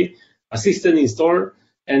 Metal3, Assistant Installer,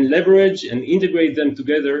 and leverage and integrate them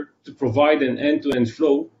together to provide an end-to-end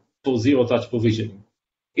flow for zero-touch provisioning.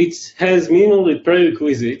 It has minimal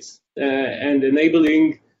prerequisites and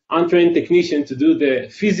enabling untrained technicians to do the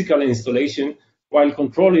physical installation while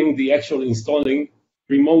controlling the actual installing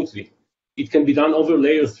remotely. It can be done over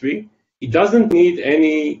layer 3. It doesn't need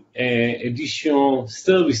any additional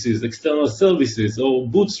services, external services, or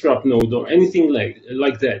bootstrap node or anything like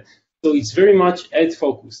that. So it's very much ad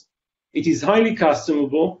focused. It is highly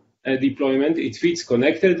customizable deployment. It fits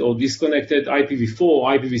connected or disconnected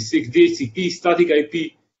IPv4, IPv6, DHCP, static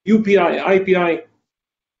IP, UPI, IPI.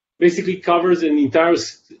 Basically covers an entire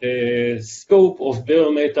scope of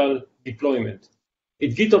bare metal deployment.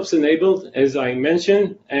 It's GitOps enabled, as I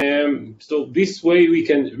mentioned, so this way we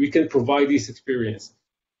can provide this experience.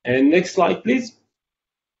 And next slide, please.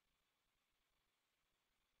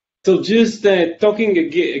 So just talking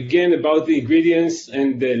again about the ingredients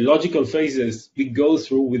and the logical phases we go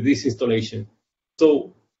through with this installation.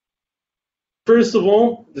 So first of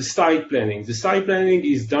all, the site planning. The site planning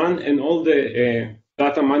is done and all the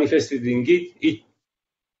data manifested in Git.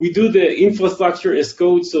 We do the infrastructure as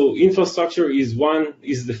code. So infrastructure is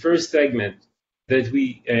the first segment that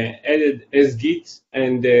we added as Git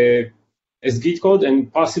and as Git code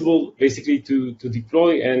and possible basically to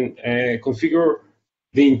deploy and configure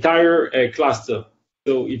the entire cluster.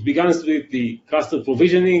 So it begins with the cluster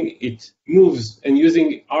provisioning. It moves and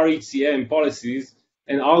using RHCM policies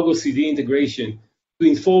and Argo CD integration to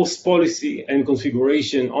enforce policy and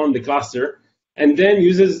configuration on the cluster, and then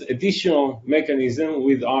uses additional mechanism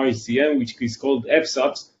with RHCM, which is called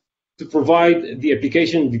AppSubs, to provide the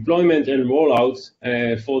application deployment and rollout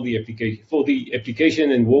for the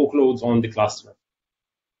application and workloads on the cluster.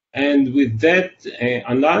 And with that,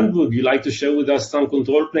 Anand, would you like to share with us some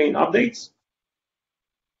control plane updates?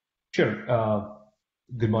 Sure.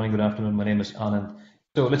 Good morning, good afternoon. My name is Anand.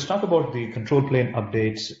 So let's talk about the control plane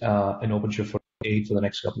updates in OpenShift 4.8 for the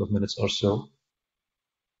next couple of minutes or so.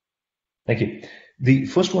 Thank you. The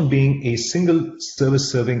first one being a single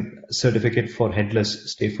service serving certificate for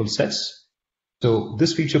headless stateful sets. So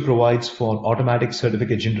this feature provides for automatic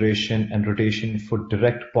certificate generation and rotation for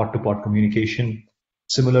direct pod-to-pod communication,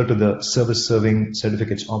 similar to the service serving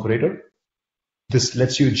certificates operator. This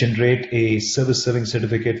lets you generate a service serving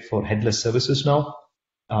certificate for headless services now.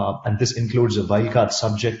 And this includes a wildcard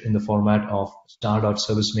subject in the format of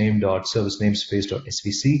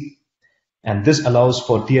star.servicename.servicenamespace.svc. And this allows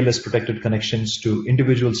for TLS protected connections to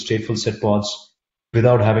individual stateful set pods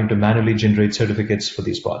without having to manually generate certificates for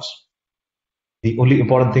these pods. The only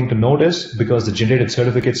important thing to note is because the generated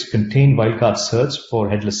certificates contain wildcard certs for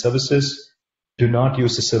headless services, do not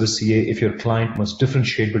use the service CA if your client must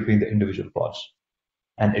differentiate between the individual pods.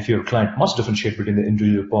 And if your client must differentiate between the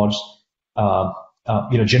individual pods,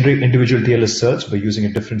 generate individual TLS certs by using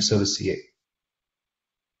a different service CA.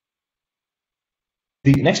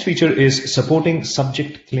 The next feature is supporting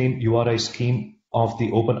subject claim URI scheme of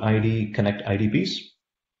the OpenID Connect IDPs.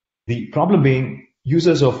 The problem being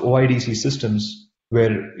users of OIDC systems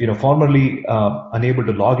were formerly unable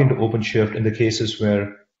to log into OpenShift in the cases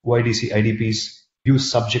where OIDC IDPs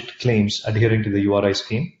use subject claims adhering to the URI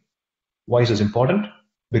scheme. Why is this important?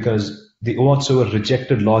 Because the OAuth server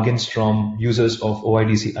rejected logins from users of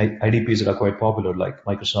OIDC IDPs that are quite popular, like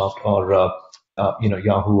Microsoft or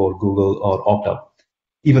Yahoo or Google or Okta,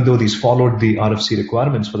 even though these followed the RFC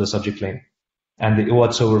requirements for the subject claim. And the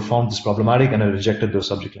OAuth server found this problematic and rejected those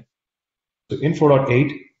subject claims. So in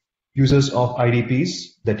 4.8, users of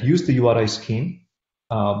IDPs that use the URI scheme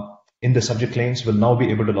in the subject claims will now be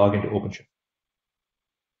able to log into OpenShift.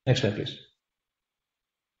 Next slide, please.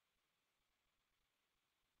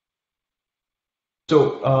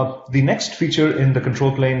 So the next feature in the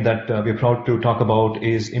control plane that we're proud to talk about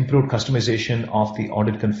is improved customization of the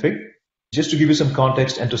audit config. Just to give you some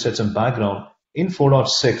context and to set some background, in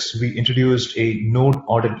 4.6, we introduced a node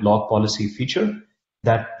audit log policy feature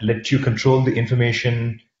that lets you control the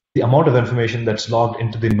information, the amount of information that's logged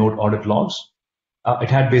into the node audit logs. It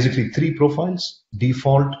had basically 3 profiles: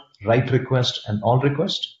 default, write request, and all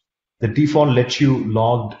request. The default lets you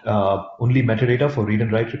log only metadata for read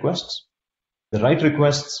and write requests. The write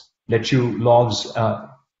requests let you log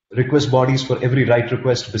request bodies for every write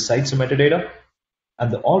request besides the metadata. And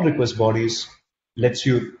the all request bodies lets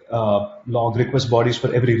you log request bodies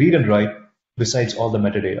for every read and write besides all the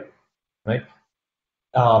metadata, right?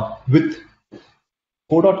 With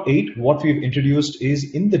 4.8, what we've introduced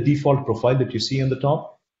is in the default profile that you see on the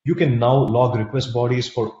top, you can now log request bodies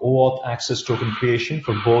for OAuth access token creation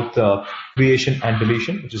for both creation and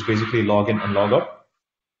deletion, which is basically login and logout.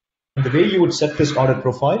 And the way you would set this audit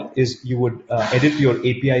profile is you would edit your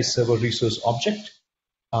API server resource object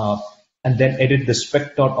and then edit the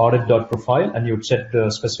spec.audit.profile, and you would set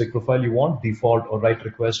the specific profile you want, default or write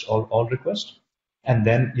request or all request, and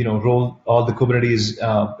then roll all the Kubernetes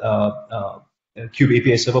Kube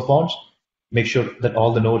API server pods, make sure that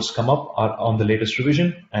all the nodes come up are on the latest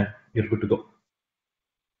revision, and you're good to go.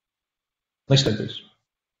 Next slide, please.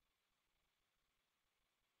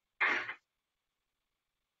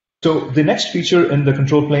 So the next feature in the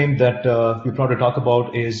control plane that we're proud to talk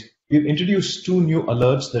about is we've introduced 2 new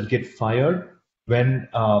alerts that get fired when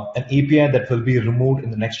an API that will be removed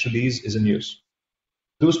in the next release is in use.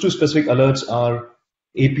 Those 2 specific alerts are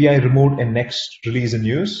API removed in next release in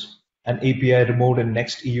use and API removed in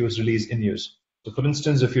next EU's release in use. So for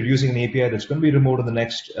instance, if you're using an API that's going to be removed in the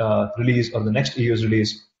next release or the next EU's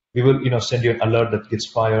release, we will send you an alert that gets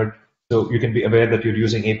fired, so you can be aware that you're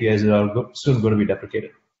using APIs that are soon going to be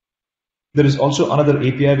deprecated. There is also another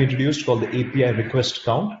API we introduced called the API request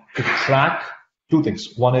count to track 2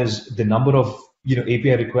 things. One is the number of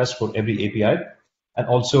API requests for every API, and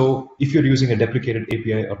also if you're using a deprecated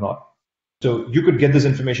API or not. So you could get this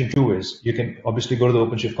information 2 ways. You can obviously go to the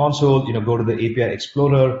OpenShift console, go to the API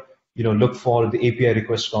Explorer, look for the API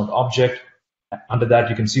request count object. Under that,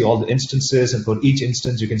 you can see all the instances, and for each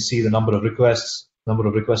instance, you can see the number of requests in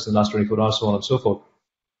the last 24 hours, so on and so forth.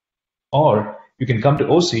 Or you can come to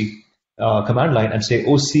OC command line and say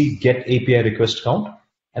OC get API request count,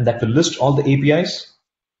 and that will list all the APIs,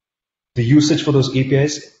 the usage for those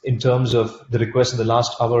APIs in terms of the requests in the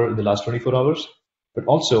last hour, in the last 24 hours. But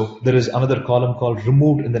also there is another column called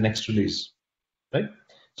removed in the next release, right?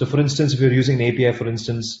 So for instance, if you're using an API, for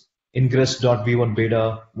instance, ingress.v1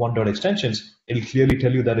 beta 1.extensions, it'll clearly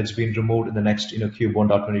tell you that it's been removed in the next Cube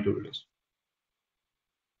 1.22 release.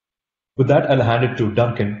 With that, I'll hand it to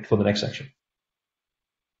Duncan for the next section.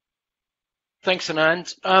 Thanks,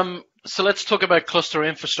 Anand. So let's talk about cluster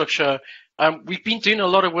infrastructure. We've been doing a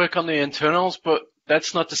lot of work on the internals, but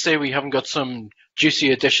that's not to say we haven't got some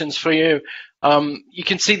juicy additions for you. You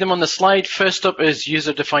can see them on the slide. First up is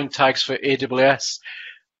user-defined tags for AWS.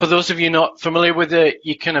 For those of you not familiar with it,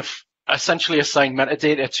 you can essentially assign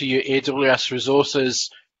metadata to your AWS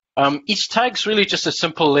resources. Each tag's really just a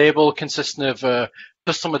simple label consisting of a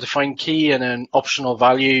customer-defined key and an optional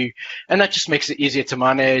value, and that just makes it easier to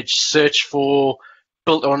manage, search for,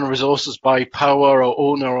 filter on resources by power or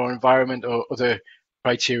owner or environment or other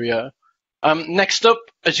criteria. Next up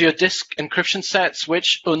is your disk encryption sets,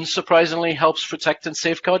 which unsurprisingly helps protect and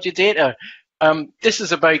safeguard your data. This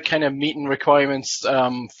is about kind of meeting requirements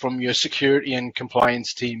from your security and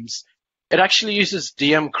compliance teams. It actually uses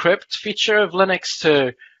the encrypt feature of Linux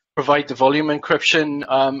to provide the volume encryption,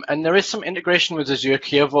 and there is some integration with Azure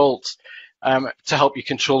Key Vault to help you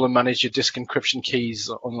control and manage your disk encryption keys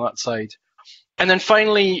on that side. And then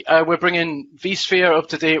finally, we're bringing vSphere up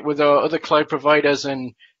to date with our other cloud providers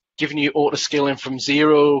and giving you auto-scaling from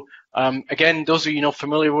zero. Again, those of you not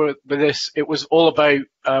familiar with this, it was all about,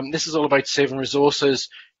 this is all about saving resources.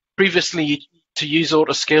 Previously, to use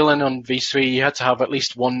auto-scaling on vSphere, you had to have at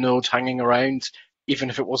least one node hanging around, even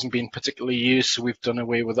if it wasn't being particularly used, so we've done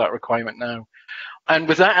away with that requirement now. And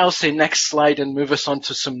with that, I'll say next slide and move us on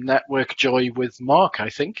to some network joy with Mark, I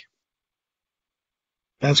think.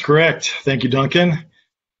 That's correct. Thank you, Duncan.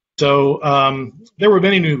 So there were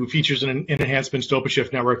many new features and enhancements to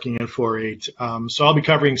OpenShift networking in 4.8. So I'll be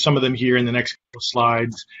covering some of them here in the next couple of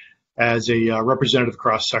slides as a representative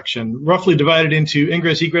cross-section, roughly divided into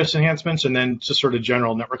ingress-egress enhancements and then just sort of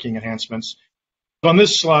general networking enhancements. So on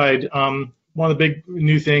this slide, one of the big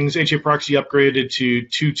new things, HA Proxy upgraded to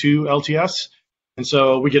 2.2 LTS. And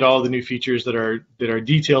so we get all the new features that are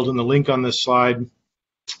detailed in the link on this slide,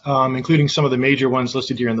 including some of the major ones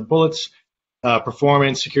listed here in the bullets.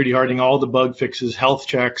 Performance, security hardening, all the bug fixes, health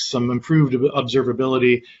checks, some improved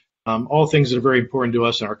observability, all things that are very important to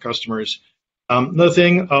us and our customers. Another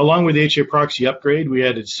thing, along with the HA Proxy upgrade, we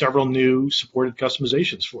added several new supported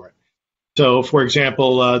customizations for it. So, for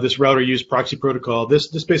example, this router use proxy protocol, this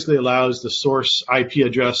basically allows the source IP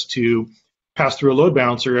address to pass through a load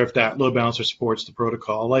balancer if that load balancer supports the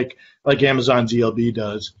protocol, like Amazon DLB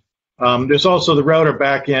does. There's also the router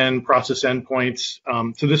backend process endpoints.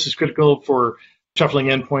 So this is critical for shuffling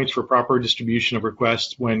endpoints for proper distribution of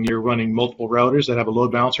requests when you're running multiple routers that have a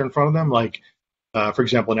load balancer in front of them, like, for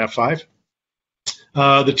example, an F5.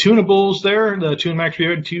 The tunables there, the tune max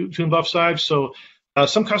period, tune buff size. So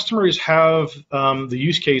some customers have the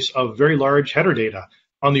use case of very large header data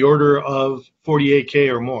on the order of 48K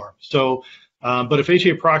or more. So, but if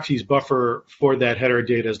HA Proxy's buffer for that header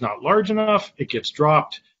data is not large enough, it gets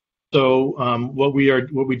dropped. So what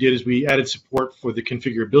we did is we added support for the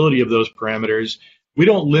configurability of those parameters. We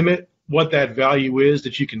don't limit what that value is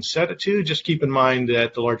that you can set it to. Just keep in mind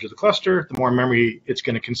that the larger the cluster, the more memory it's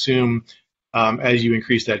going to consume as you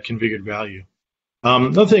increase that configured value.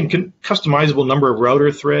 Another thing, customizable number of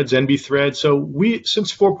router threads, NB threads. So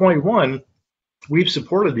since 4.1, we've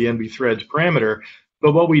supported the NB threads parameter,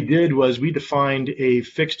 but what we did was we defined a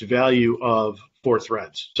fixed value of 4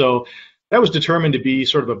 threads. So that was determined to be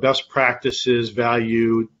sort of a best practices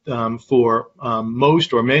value for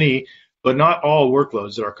most or many, but not all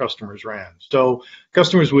workloads that our customers ran. So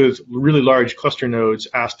customers with really large cluster nodes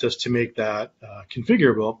asked us to make that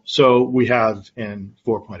configurable, so we have in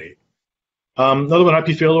 4.8. Another one,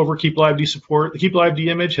 IP failover, keep lived support. The keep lived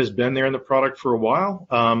image has been there in the product for a while,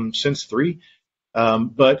 since 3.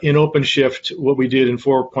 But in OpenShift, what we did in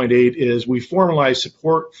 4.8 is we formalized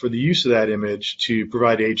support for the use of that image to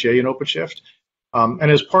provide HA in OpenShift.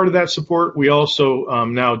 And as part of that support, we also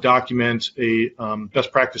now document a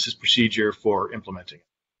best practices procedure for implementing it.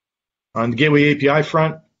 On the Gateway API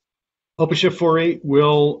front, OpenShift 4.8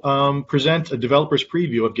 will present a developer's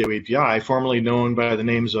preview of Gateway API, formerly known by the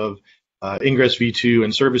names of Ingress v2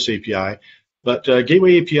 and Service API. But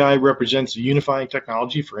Gateway API represents a unifying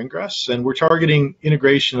technology for Ingress, and we're targeting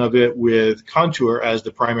integration of it with Contour as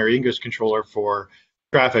the primary Ingress controller for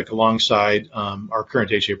traffic alongside our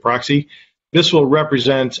current HA proxy. This will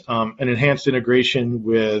represent an enhanced integration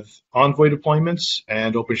with Envoy deployments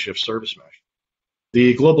and OpenShift Service Mesh.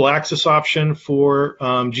 The global access option for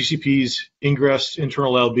GCP's Ingress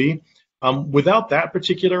internal LB. Without that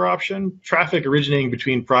particular option, traffic originating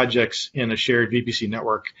between projects in a shared VPC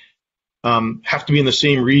network have to be in the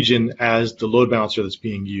same region as the load balancer that's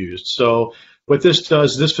being used. So what this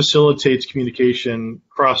does, this facilitates communication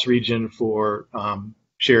cross-region for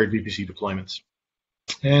shared VPC deployments.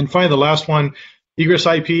 And finally, the last one, egress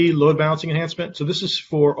IP load balancing enhancement. So this is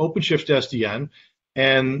for OpenShift SDN,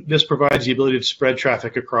 and this provides the ability to spread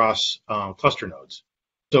traffic across cluster nodes.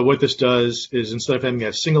 So what this does is instead of having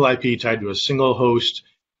a single IP tied to a single host,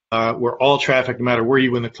 where all traffic, no matter where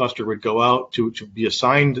you in the cluster, would go out to be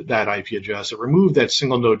assigned that IP address, it removed that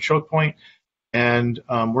single node choke point, and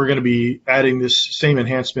we're going to be adding this same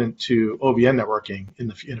enhancement to OVN networking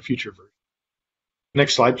in a future version.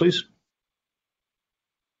 Next slide, please.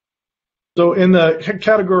 So in the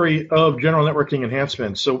category of general networking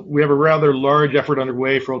enhancements, so we have a rather large effort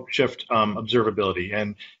underway for OpenShift observability,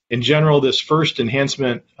 and in general, this first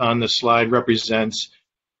enhancement on this slide represents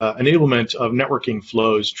enablement of networking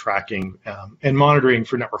flows tracking and monitoring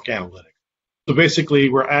for network analytics. So basically,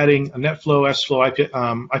 we're adding a NetFlow,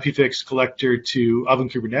 SFlow, IPFix collector to Oven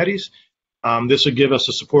Kubernetes. This will give us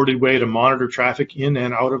a supported way to monitor traffic in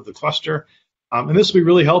and out of the cluster. And this will be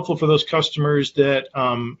really helpful for those customers that,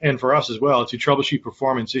 and for us as well, to troubleshoot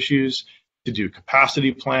performance issues, to do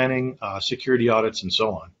capacity planning, security audits, and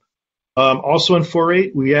so on. Also in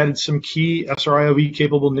 4.8, we added some key SRIOV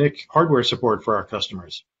capable NIC hardware support for our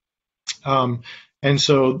customers. And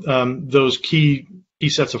so those key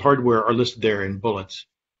sets of hardware are listed there in bullets.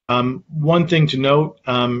 One thing to note,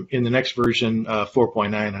 in the next version,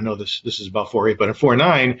 4.9, I know this is about 4.8, but in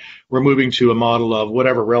 4.9, we're moving to a model of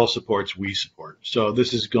whatever RHEL supports, we support. So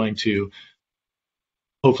this is going to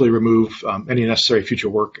hopefully remove any necessary future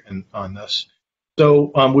work on this.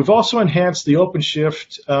 So we've also enhanced the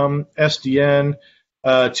OpenShift SDN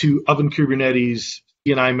to Oven Kubernetes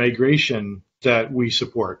CNI migration that we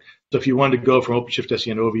support. So if you want to go from OpenShift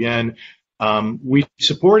SDN to OVN, we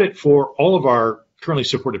support it for all of our currently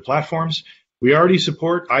supported platforms. We already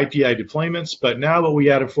support IPI deployments, but now what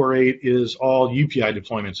we add in 4.8 is all UPI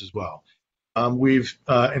deployments as well. We've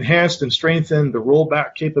enhanced and strengthened the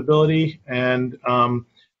rollback capability, and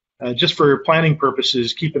just for planning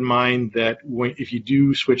purposes, keep in mind that if you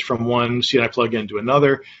do switch from one CNI plugin to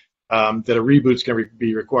another, that a reboot is going to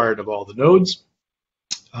be required of all the nodes.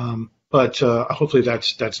 But hopefully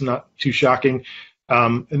that's not too shocking.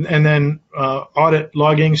 And then audit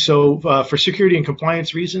logging. So for security and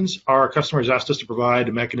compliance reasons, our customers asked us to provide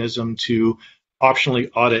a mechanism to optionally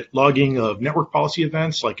audit logging of network policy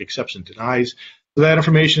events like accepts and denies. So that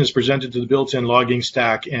information is presented to the built-in logging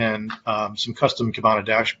stack and some custom Kibana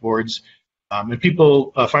dashboards. And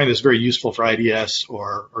people find this very useful for IDS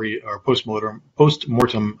or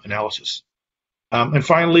post-mortem analysis. And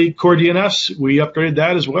finally, Core DNS, we upgraded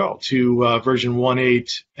that as well to version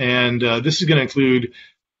 1.8, and this is going to include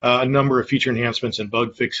a number of feature enhancements and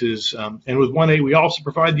bug fixes. And with 1.8, we also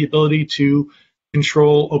provide the ability to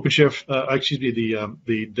control OpenShift,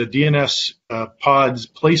 the DNS pods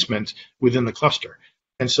placement within the cluster.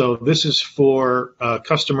 And so this is for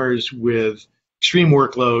customers with extreme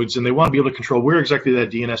workloads, and they want to be able to control where exactly that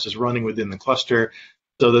DNS is running within the cluster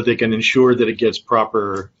so that they can ensure that it gets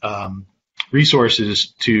proper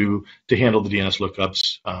resources to handle the DNS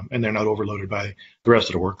lookups, and they're not overloaded by the rest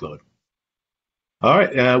of the workload. All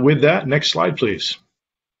right, with that, next slide, please.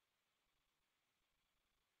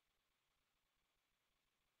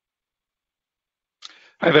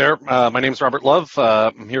 Hi there, my name is Robert Love.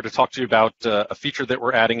 I'm here to talk to you about a feature that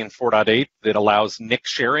we're adding in 4.8 that allows NIC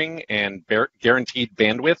sharing and guaranteed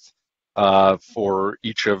bandwidth for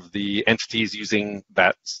each of the entities using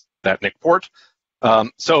that NIC port.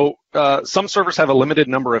 So some servers have a limited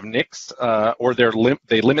number of NICs, or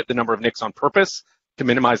they limit the number of NICs on purpose to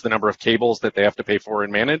minimize the number of cables that they have to pay for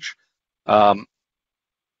and manage.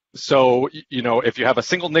 So, you know, if you have a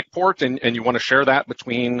single NIC port and you want to share that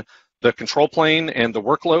between the control plane and the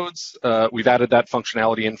workloads, we've added that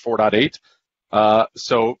functionality in 4.8.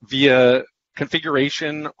 So via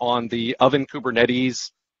configuration on the Oven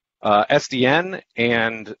Kubernetes SDN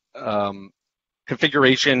and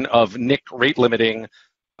configuration of NIC rate limiting,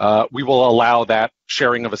 we will allow that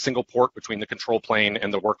sharing of a single port between the control plane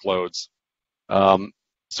and the workloads.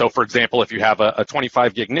 So for example, if you have a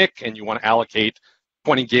 25 gig NIC and you want to allocate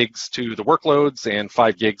 20 gigs to the workloads and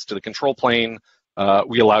 5 gigs to the control plane,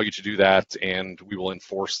 we allow you to do that, and we will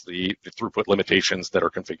enforce the throughput limitations that are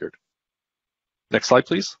configured. Next slide,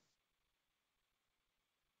 please.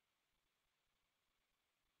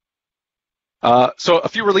 So a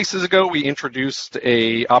few releases ago, we introduced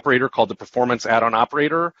an operator called the Performance Add-on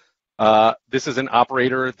Operator. This is an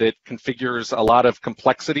operator that configures a lot of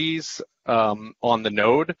complexities on the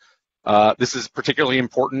node. This is particularly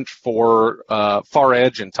important for far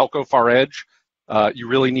edge and telco far edge. You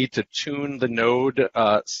really need to tune the node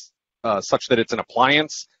such that it's an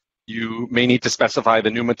appliance. You may need to specify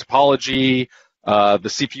the NUMA topology, the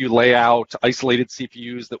CPU layout, isolated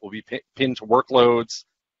CPUs that will be pinned to workloads,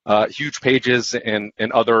 huge pages, and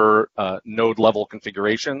other node level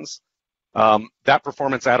configurations. That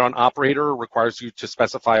performance add-on operator requires you to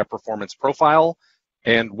specify a performance profile.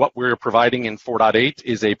 And what we're providing in 4.8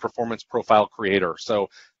 is a performance profile creator. So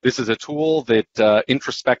this is a tool that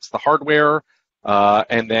introspects the hardware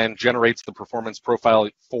and then generates the performance profile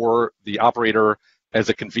for the operator as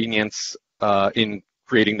a convenience in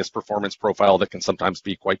creating this performance profile that can sometimes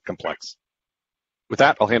be quite complex. With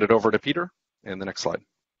that, I'll hand it over to Peter and the next slide.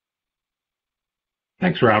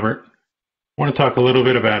 Thanks, Robert. I want to talk a little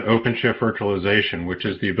bit about OpenShift virtualization, which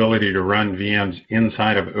is the ability to run VMs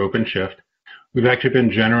inside of OpenShift. We've actually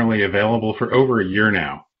been generally available for over a year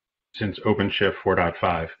now, since OpenShift 4.5.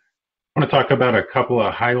 I want to talk about a couple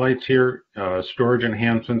of highlights here, storage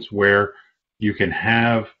enhancements where you can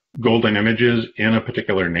have golden images in a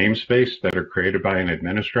particular namespace that are created by an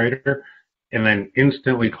administrator. and then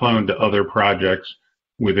instantly clone to other projects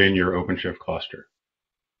within your OpenShift cluster.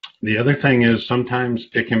 The other thing is sometimes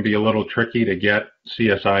it can be a little tricky to get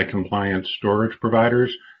CSI compliant storage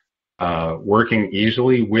providers working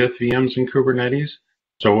easily with VMs in Kubernetes.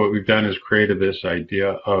 So what we've done is created this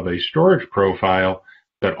idea of a storage profile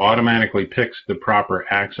that automatically picks the proper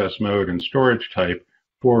access mode and storage type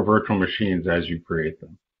for virtual machines as you create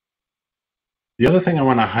them. The other thing I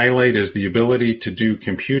want to highlight is the ability to do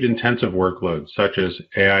compute-intensive workloads, such as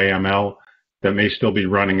AI/ML, that may still be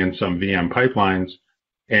running in some VM pipelines,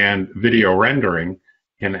 and video rendering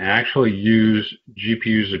can actually use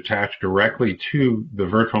GPUs attached directly to the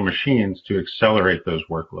virtual machines to accelerate those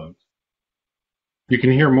workloads. You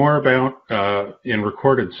can hear more about in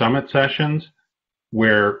recorded summit sessions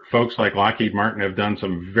where folks like Lockheed Martin have done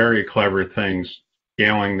some very clever things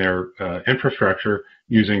scaling their infrastructure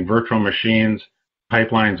using virtual machines,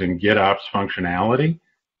 pipelines, and GitOps functionality.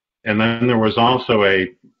 And then there was also a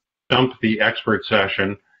Dump the Expert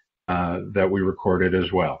session that we recorded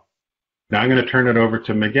as well. Now I'm going to turn it over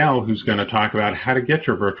to Miguel, who's going to talk about how to get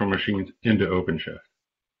your virtual machines into OpenShift.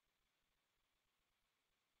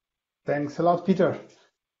 Thanks a lot, Peter.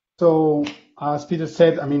 So as Peter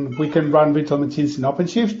said, I mean, we can run virtual machines in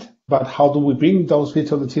OpenShift, but how do we bring those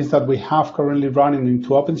virtual machines that we have currently running into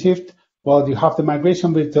OpenShift? Well, you have the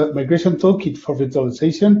migration toolkit for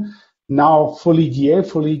virtualization, now fully GA,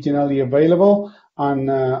 fully generally available,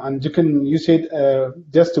 and you can use it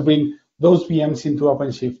just to bring those VMs into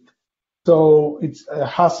OpenShift. So it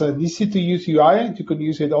has an easy-to-use UI. You can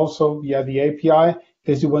use it also via the API in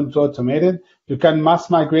case you want to automate it. You can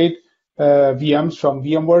mass migrate VMs from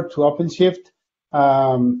VMware to OpenShift.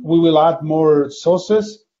 We will add more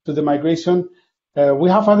sources to the migration. We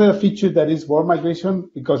have added a feature that is word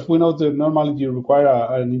migration because we know that normally you require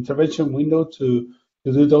an intervention window to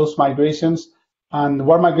do those migrations. And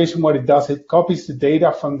word migration, what it does, it copies the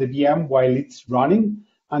data from the VM while it's running,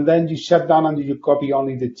 and then you shut down and you copy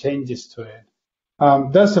only the changes to it.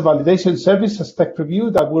 There's a validation service, a stack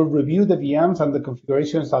review, that will review the VMs and the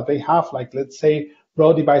configurations that they have, like let's say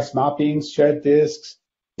raw device mappings, shared disks,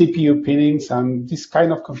 CPU pinnings, and this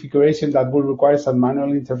kind of configuration that will require some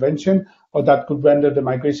manual intervention or that could render the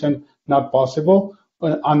migration not possible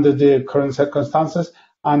under the current circumstances.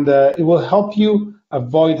 And it will help you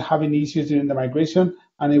avoid having issues during the migration,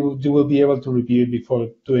 and you will be able to review it before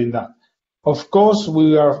doing that. Of course,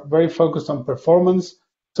 we are very focused on performance.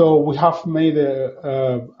 So we have made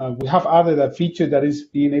we have added a feature that is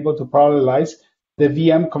being able to parallelize the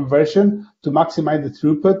VM conversion to maximize the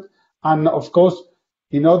throughput. And of course,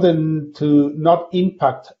 in order to not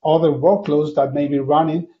impact other workloads that may be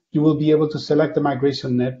running, you will be able to select the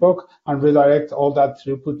migration network and redirect all that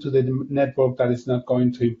throughput to the network that is not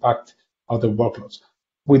going to impact other workloads.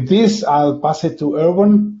 With this, I'll pass it to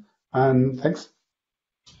Erwan, and thanks.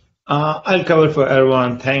 I'll cover for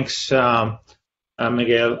Erwan. Thanks,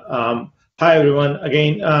 Miguel. Hi, everyone.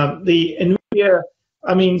 Again, the NVIDIA,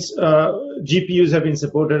 GPUs have been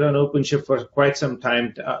supported on OpenShift for quite some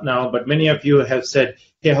time now, but many of you have said,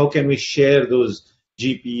 hey, how can we share those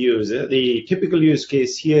GPUs? The typical use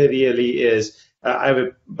case here really is I have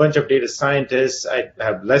a bunch of data scientists. I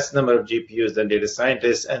have less number of GPUs than data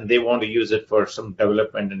scientists, and they want to use it for some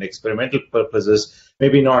development and experimental purposes,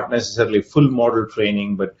 maybe not necessarily full model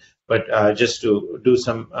training, but just to do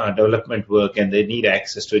some development work, and they need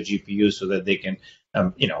access to a GPU so that they can,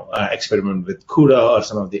 experiment with CUDA or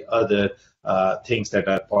some of the other things that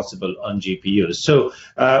are possible on GPUs. So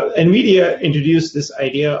NVIDIA introduced this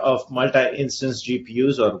idea of multi-instance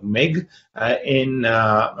GPUs, or MEG,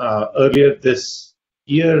 earlier this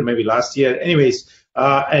year, maybe last year. Anyways,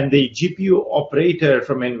 and the GPU operator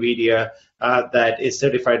from NVIDIA that is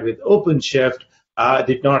certified with OpenShift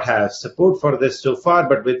did not have support for this so far,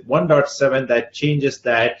 but with 1.7 that changes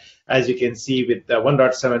that. As you can see, with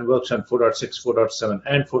 1.7 works on 4.6, 4.7,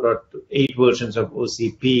 and 4.8 versions of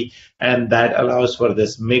OCP, and that allows for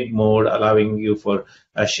this MIG mode, allowing you for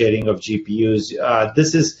sharing of GPUs.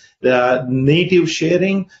 This is the native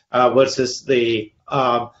sharing versus the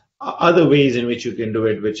other ways in which you can do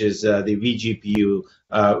it, which is the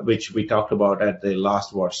vGPU, which we talked about at the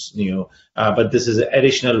last What's New. But this is an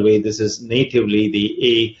additional way. This is natively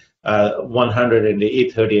the A100 and the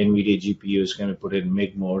A30 NVIDIA GPUs can be put in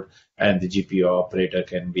MIG mode, and the GPU operator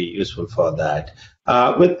can be useful for that.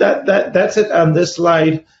 With that's it on this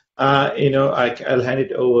slide. I'll hand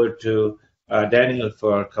it over to Daniel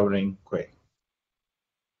for covering Quay.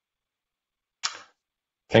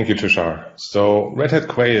 Thank you, Tushar. So Red Hat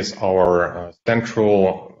Quay is our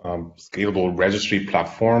central scalable registry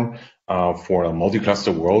platform for a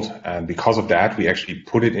multi-cluster world. And because of that, we actually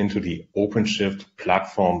put it into the OpenShift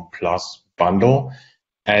Platform Plus bundle.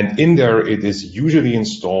 And in there, it is usually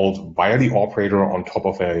installed via the operator on top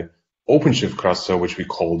of a OpenShift cluster, which we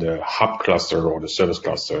call the hub cluster or the service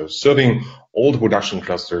cluster, serving all the production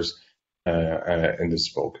clusters in the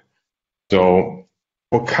spoke. So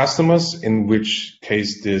for customers in which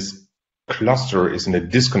case this cluster is in a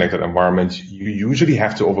disconnected environment, you usually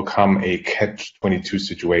have to overcome a catch-22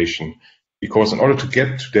 situation, because in order to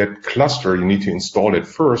get to that cluster, you need to install it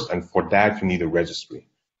first, and for that, you need a registry.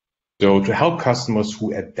 So to help customers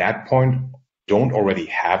who at that point don't already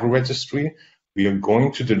have a registry, we are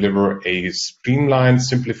going to deliver a streamlined,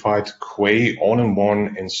 simplified Quay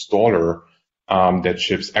all-in-one installer that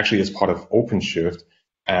ships actually as part of OpenShift,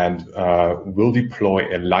 and will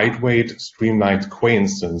deploy a lightweight, streamlined Quay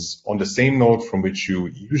instance on the same node from which you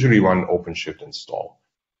usually run OpenShift install.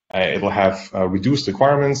 It will have reduced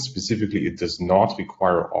requirements. Specifically, it does not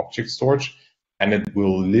require object storage, and it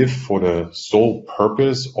will live for the sole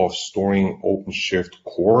purpose of storing OpenShift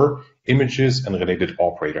core images and related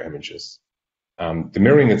operator images. The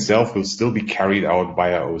mirroring itself will still be carried out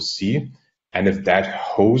via OC, and if that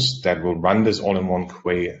host that will run this all-in-one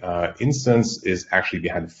Quay instance is actually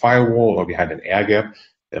behind a firewall or behind an air gap,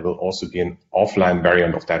 there will also be an offline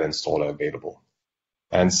variant of that installer available.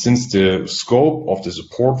 And since the scope of the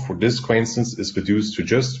support for this Quay instance is reduced to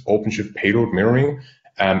just OpenShift payload mirroring,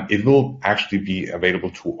 it will actually be available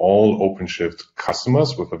to all OpenShift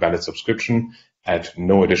customers with a valid subscription at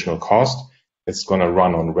no additional cost. It's going to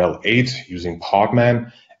run on RHEL 8 using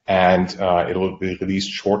Podman, and it will be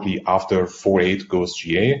released shortly after 4.8 goes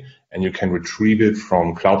GA, and you can retrieve it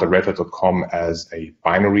from cloud.redhat.com as a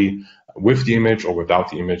binary with the image or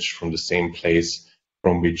without the image from the same place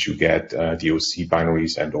from which you get the OC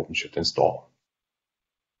binaries and OpenShift install.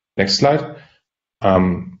 Next slide.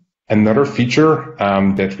 Another feature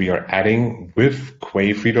that we are adding with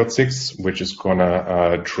Quay 3.6, which is going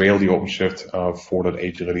to trail the OpenShift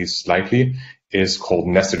 4.8 release slightly, is called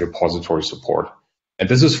nested repository support. And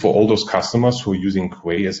this is for all those customers who are using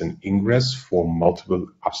Quay as an ingress for multiple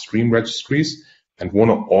upstream registries and want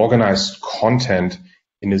to organize content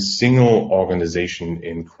in a single organization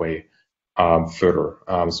in Quay further.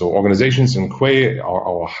 So organizations in Quay are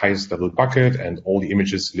our highest level bucket, and all the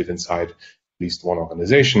images live inside at least one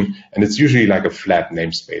organization, and it's usually like a flat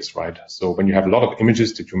namespace, right? So when you have a lot of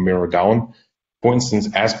images that you mirror down, for instance,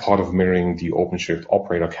 as part of mirroring the OpenShift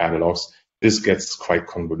operator catalogs, this gets quite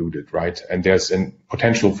convoluted, right? And there's a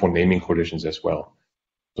potential for naming collisions as well.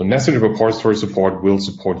 So nested repository support will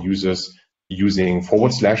support users using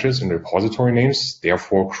forward slashes in repository names,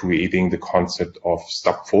 therefore creating the concept of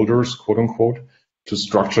subfolders, quote unquote, to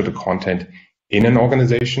structure the content in an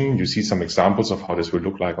organization. You see some examples of how this will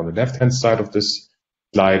look like on the left-hand side of this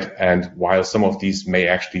slide. And while some of these may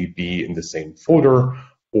actually be in the same folder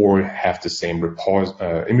or have the same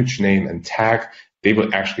image name and tag, they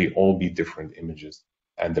will actually all be different images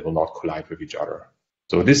and they will not collide with each other.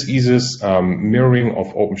 So this eases mirroring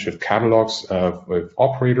of OpenShift catalogs with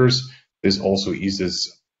operators. This also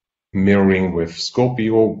eases mirroring with scope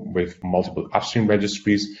view with multiple upstream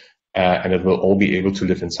registries. And it will all be able to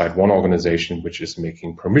live inside one organization, which is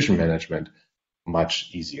making permission management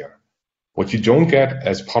much easier. What you don't get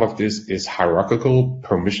as part of this is hierarchical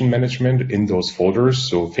permission management in those folders.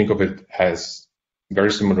 So think of it as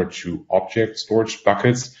very similar to object storage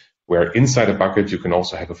buckets, where inside a bucket you can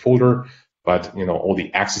also have a folder, but all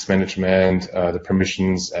the access management, the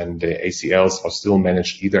permissions, and the ACLs are still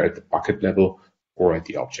managed either at the bucket level or at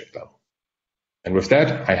the object level. And with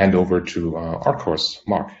that, I hand over to our course,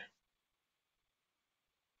 Mark.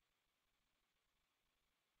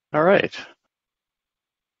 All right.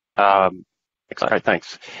 All right,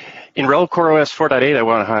 thanks. In RHEL CoreOS 4.8, I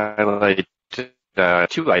want to highlight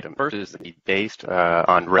two items. First is based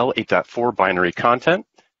on RHEL 8.4 binary content,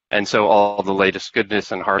 and so all the latest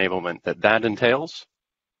goodness and hard enablement that entails.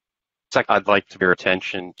 Second, I'd like to draw your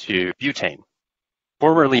attention to Butane,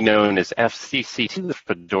 formerly known as FCCT, the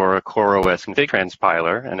Fedora CoreOS config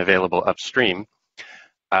transpiler and available upstream.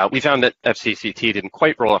 We found that FCCT didn't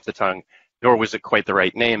quite roll off the tongue, nor was it quite the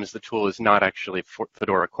right name, as the tool is not actually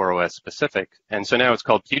Fedora CoreOS specific. And so now it's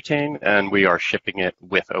called Butane, and we are shipping it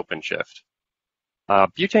with OpenShift.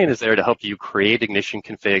 Butane is there to help you create ignition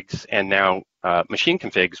configs and now machine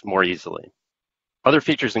configs more easily. Other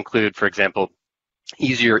features include, for example,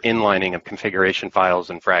 easier inlining of configuration files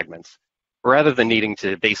and fragments. Rather than needing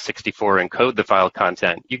to base64 encode the file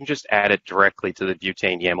content, you can just add it directly to the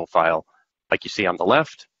Butane YAML file, like you see on the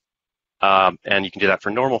left. And you can do that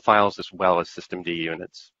for normal files as well as systemd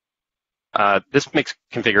units. This makes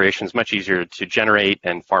configurations much easier to generate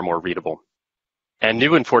and far more readable. And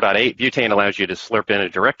new in 4.8, Butane allows you to slurp in a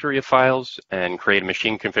directory of files and create a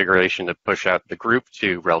machine configuration to push out the group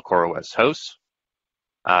to RHEL CoreOS hosts.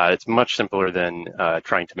 It's much simpler than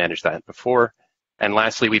trying to manage that before. And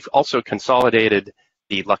lastly, we've also consolidated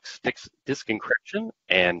the Lux disk encryption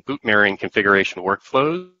and boot mirroring configuration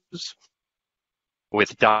workflows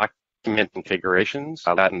with document configurations,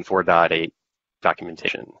 that in 4.8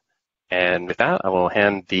 documentation. And with that, I will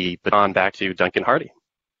hand the baton back to Duncan Hardy.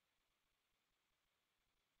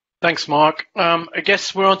 Thanks, Mark. I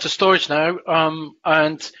guess we're on to storage now.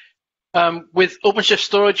 With OpenShift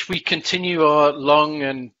Storage, we continue our long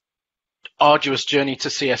and arduous journey to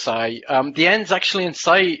CSI. The end's actually in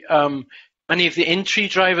sight. Many of the in-tree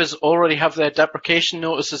drivers already have their deprecation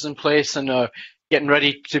notices in place and are getting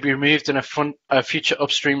ready to be removed in a future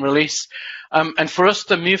upstream release. And for us,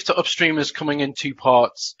 the move to upstream is coming in two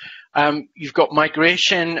parts. You've got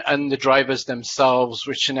migration and the drivers themselves,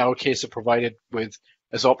 which in our case are provided with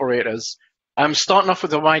as operators. Starting off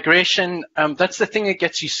with the migration, that's the thing that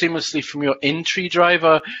gets you seamlessly from your in-tree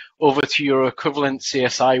driver over to your equivalent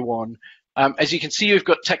CSI one. As you can see, we've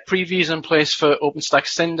got tech previews in place for OpenStack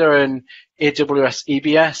Cinder and AWS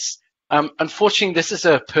EBS. Unfortunately, this is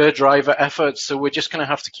a per driver effort, so we're just going to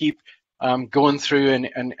have to keep going through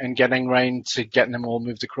and getting around to getting them all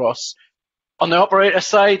moved across. On the operator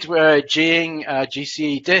side, we're GAing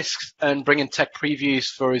GCE disks and bringing tech previews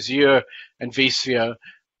for Azure and vSphere.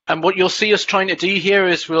 And what you'll see us trying to do here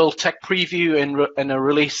is we'll tech preview in a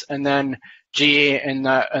release and then GA in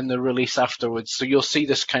the release afterwards. So you'll see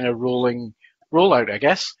this kind of rollout, I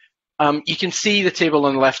guess. You can see the table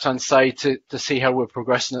on the left-hand side to see how we're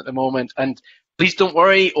progressing at the moment. And please don't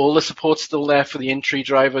worry, all the support's still there for the in-tree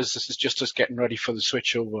drivers. This is just us getting ready for the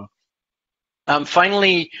switchover.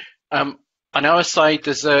 Finally, on our side,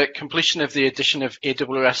 there's a completion of the addition of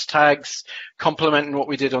AWS tags, complementing what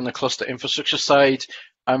we did on the cluster infrastructure side.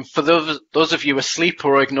 For those of you asleep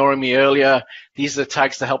or ignoring me earlier, these are the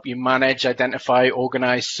tags to help you manage, identify,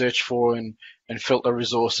 organize, search for, and filter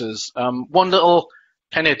resources. One little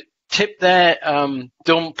kind of tip there,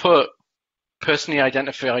 don't put personally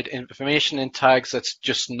identified information in tags. That's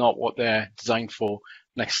just not what they're designed for.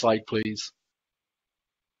 Next slide, please.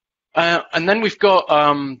 And then we've got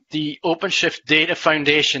the OpenShift Data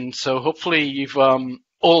Foundation. So hopefully you've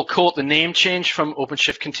all caught the name change from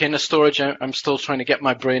OpenShift Container Storage. I'm still trying to get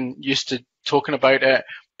my brain used to talking about it.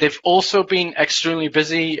 They've also been extremely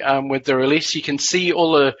busy with the release. You can see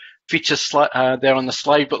all the features there on the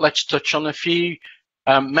slide, but let's touch on a few.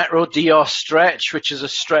 Metro DR Stretch, which is a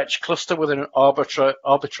stretch cluster with an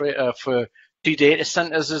arbitrator for 2 data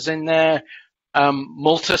centers is in there.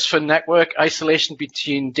 Multis for network isolation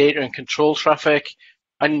between data and control traffic.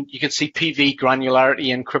 And you can see PV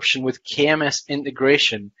granularity encryption with KMS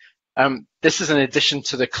integration. This is in addition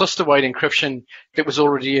to the cluster-wide encryption that was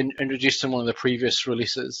already introduced in one of the previous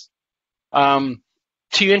releases. 2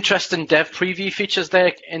 interesting dev preview features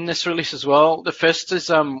there in this release as well. The first is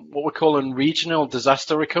what we're calling regional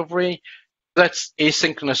disaster recovery. That's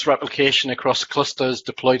asynchronous replication across clusters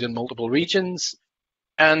deployed in multiple regions.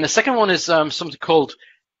 And the second one is something called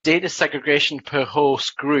data segregation per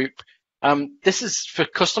host group. This is for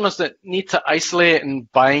customers that need to isolate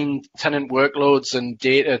and bind tenant workloads and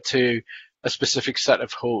data to a specific set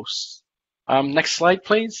of hosts. Next slide,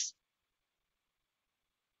 please.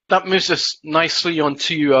 That moves us nicely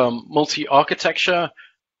onto multi-architecture.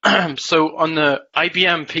 So on the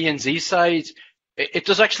IBM P&Z side, it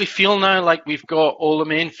does actually feel now like we've got all the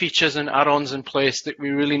main features and add-ons in place that we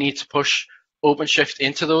really need to push OpenShift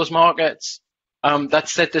into those markets. That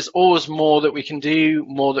said, there's always more that we can do,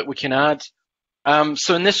 more that we can add.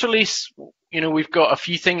 So in this release, we've got a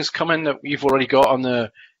few things coming that we've already got on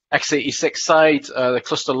the x86 side, the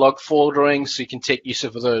cluster log foldering, so you can take use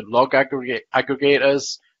of the log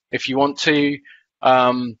aggregators if you want to.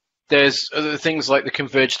 There's other things like the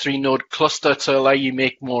Converge 3-node cluster to allow you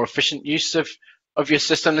make more efficient use of your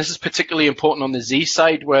system. This is particularly important on the Z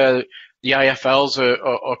side where the IFLs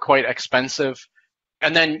are quite expensive.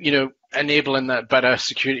 And then, enabling that better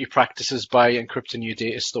security practices by encrypting your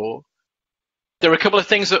data store. There are a couple of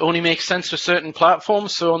things that only make sense for certain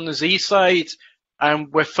platforms. So on the Z side,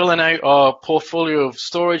 we're filling out our portfolio of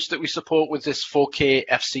storage that we support with this 4K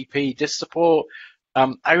FCP disk support.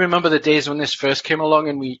 I remember the days when this first came along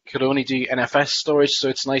and we could only do NFS storage, so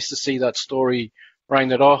it's nice to see that story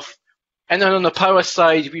rounded off. And then on the power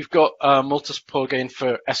side, we've got multi-support again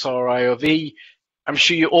for SRIOV. I'm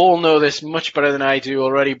sure you all know this much better than I do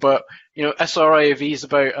already, but SRIOV is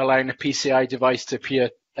about allowing a PCI device to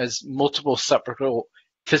appear as multiple separate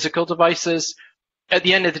physical devices. at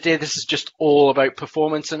the end of the day, this is just all about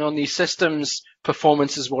performance, and on these systems,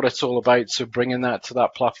 performance is what it's all about. So bringing that to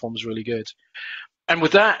that platform is really good. And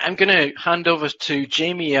with that, I'm going to hand over to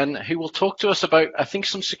Jamie, and who will talk to us about, I think,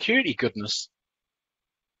 some security goodness.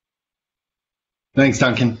 Thanks,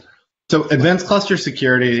 Duncan. So Advanced Cluster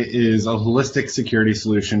Security is a holistic security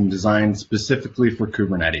solution designed specifically for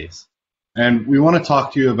Kubernetes. And we want to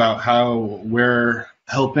talk to you about how we're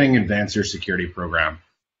helping advance your security program.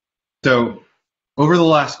 So over the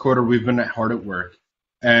last quarter, we've been hard at work,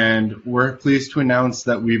 and we're pleased to announce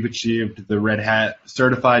that we've achieved the Red Hat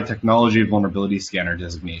Certified Technology Vulnerability Scanner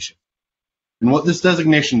designation. And what this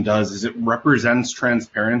designation does is it represents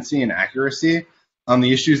transparency and accuracy on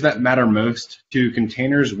the issues that matter most to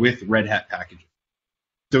containers with Red Hat packaging.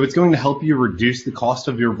 So it's going to help you reduce the cost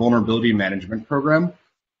of your vulnerability management program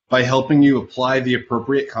by helping you apply the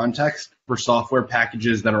appropriate context for software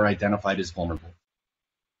packages that are identified as vulnerable.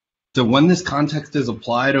 So when this context is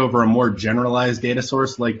applied over a more generalized data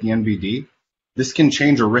source like the NVD, this can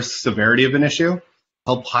change a risk severity of an issue,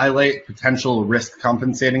 help highlight potential risk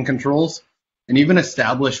compensating controls, and even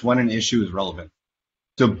establish when an issue is relevant.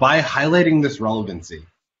 So by highlighting this relevancy,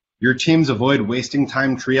 your teams avoid wasting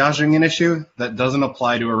time triaging an issue that doesn't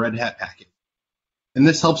apply to a Red Hat package. And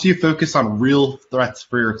this helps you focus on real threats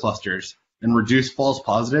for your clusters and reduce false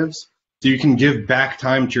positives so you can give back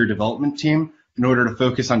time to your development team in order to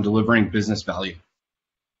focus on delivering business value.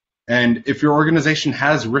 And if your organization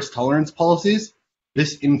has risk tolerance policies,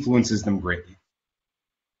 this influences them greatly.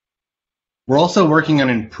 We're also working on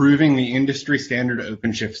improving the industry standard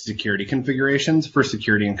OpenShift security configurations for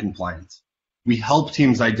security and compliance. We help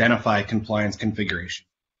teams identify compliance configuration.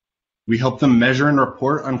 We help them measure and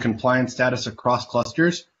report on compliance status across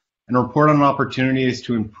clusters and report on opportunities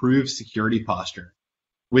to improve security posture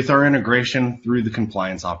with our integration through the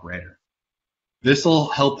compliance operator. This will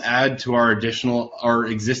help add to our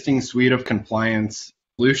existing suite of compliance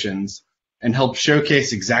solutions and help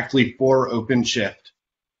showcase exactly for OpenShift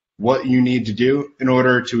what you need to do in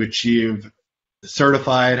order to achieve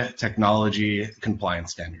certified technology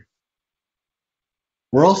compliance standard.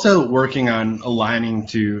 We're also working on aligning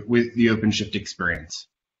with the OpenShift experience.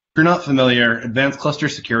 If you're not familiar, Advanced Cluster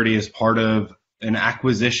Security is part of an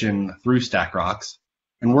acquisition through StackRox,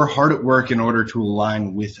 and we're hard at work in order to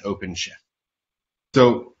align with OpenShift.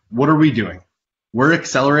 So what are we doing? We're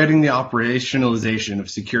accelerating the operationalization of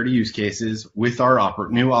security use cases with our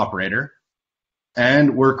new operator,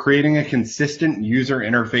 and we're creating a consistent user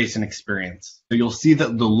interface and experience. So you'll see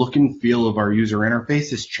that the look and feel of our user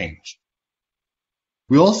interface has changed.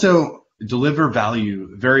 We also deliver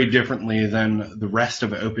value very differently than the rest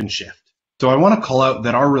of OpenShift. So I want to call out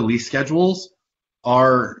that our release schedules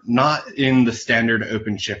are not in the standard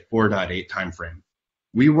OpenShift 4.8 timeframe.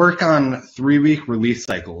 We work on 3-week release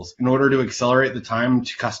cycles in order to accelerate the time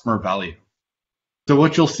to customer value. So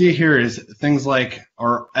what you'll see here is things like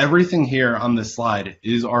everything here on this slide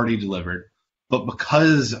is already delivered, but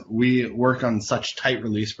because we work on such tight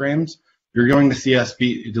release frames, you're going to see us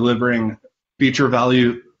be delivering feature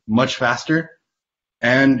value much faster,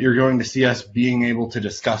 and you're going to see us being able to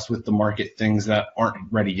discuss with the market things that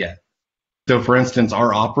aren't ready yet. So for instance,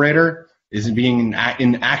 our operator is being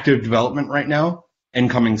in active development right now and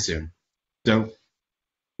coming soon. So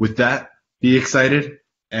with that, be excited,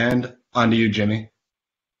 and on to you, Jimmy.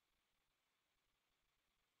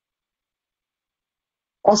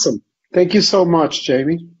 Awesome. Thank you so much,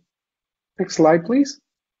 Jamie. Next slide, please.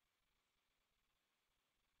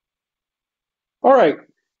 All right.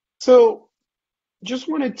 So just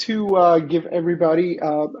wanted to give everybody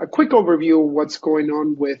a quick overview of what's going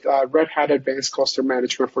on with Red Hat Advanced Cluster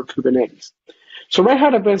Management for Kubernetes. So Red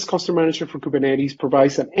Hat Advanced Cluster Management for Kubernetes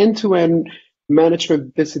provides an end-to-end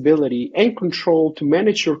management visibility and control to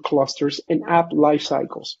manage your clusters and app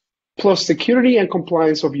lifecycles, plus security and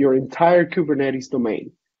compliance of your entire Kubernetes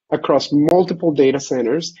domain across multiple data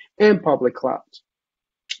centers and public clouds.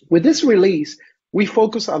 With this release, we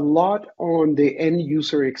focus a lot on the end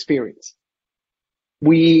user experience.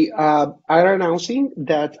 We are announcing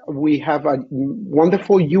that we have a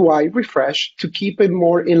wonderful UI refresh to keep it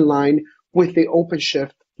more in line with the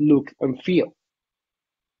OpenShift look and feel.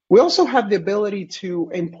 We also have the ability to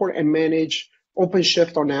import and manage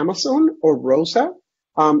OpenShift on Amazon or ROSA.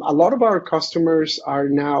 A lot of our customers are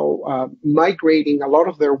now migrating a lot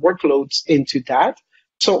of their workloads into that.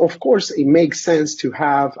 So of course, it makes sense to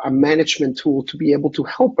have a management tool to be able to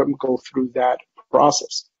help them go through that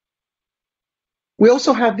process. We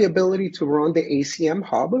also have the ability to run the ACM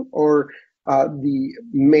hub or the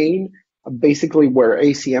main, basically where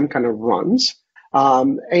ACM kind of runs,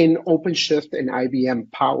 in OpenShift and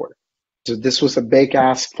IBM Power. So this was a big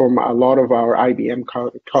ask from a lot of our IBM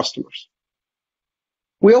customers.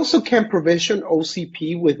 We also can provision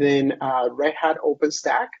OCP within Red Hat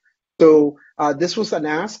OpenStack. So this was an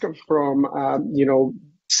ask from,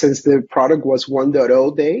 since the product was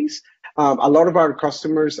 1.0 days. A lot of our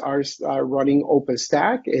customers are running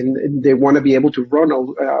OpenStack, and they want to be able to run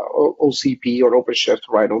OCP or OpenShift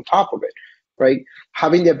right on top of it, right?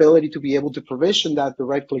 Having the ability to be able to provision that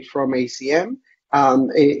directly from ACM,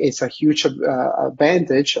 it's a huge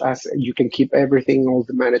advantage, as you can keep everything, all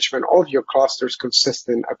the management of your clusters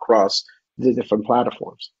consistent across the different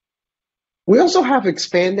platforms. We also have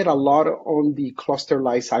expanded a lot on the cluster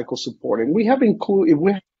lifecycle support, and we have included.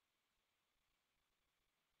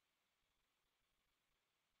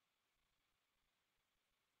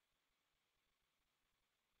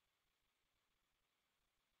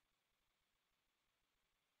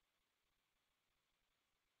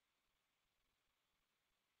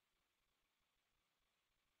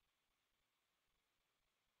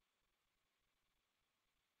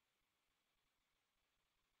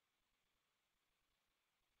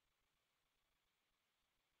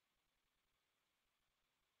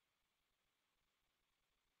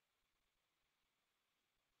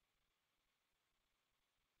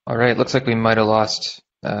 All right, looks like we might have lost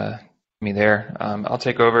me there. I'll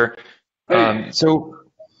take over. Hey. Jimmy,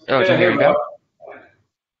 are you back?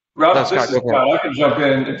 Ralph, this is Scott. I can jump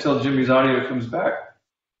in until Jimmy's audio comes back.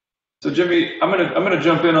 So Jimmy, I'm gonna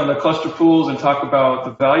jump in on the cluster pools and talk about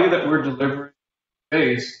the value that we're delivering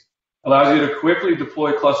base allows you to quickly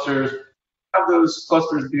deploy clusters, have those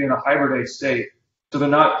clusters be in a hibernate state, so they're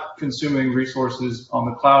not consuming resources on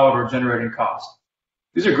the cloud or generating costs.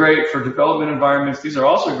 These are great for development environments. These are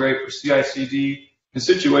also great for CI/CD in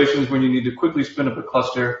situations when you need to quickly spin up a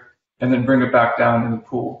cluster and then bring it back down in the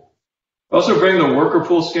pool. Also bring the worker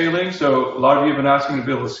pool scaling. So a lot of you have been asking to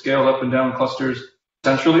be able to scale up and down clusters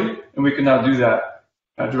centrally, and we can now do that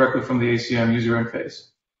directly from the ACM user interface.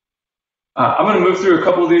 I'm going to move through a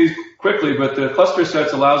couple of these quickly, but the cluster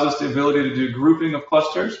sets allows us the ability to do grouping of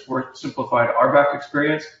clusters for simplified RBAC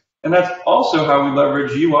experience. And that's also how we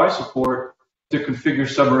leverage UI support to configure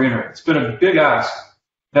Submariner. It's been a big ask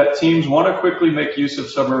that teams want to quickly make use of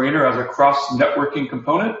Submariner as a cross-networking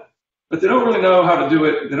component, but they don't really know how to do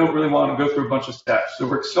it. They don't really want to go through a bunch of steps. So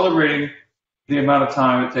we're accelerating the amount of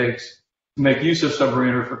time it takes to make use of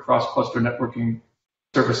Submariner for cross-cluster networking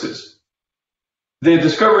services. The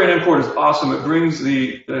discovery and import is awesome. It brings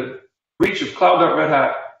the reach of cloud.red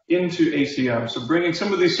hat into ACM. So bringing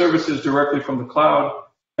some of these services directly from the cloud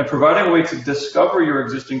and providing a way to discover your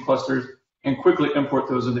existing clusters and quickly import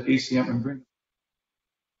those into ACM and bring them.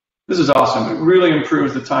 This is awesome. It really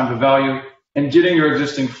improves the time to value and getting your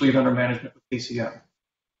existing fleet under management with ACM.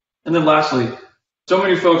 And then lastly, so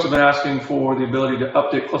many folks have been asking for the ability to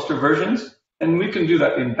update cluster versions, and we can do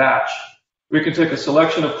that in batch. We can take a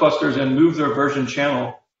selection of clusters and move their version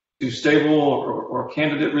channel to stable or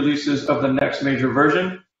candidate releases of the next major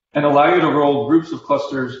version and allow you to roll groups of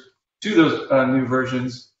clusters to those new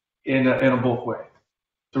versions in a bulk way.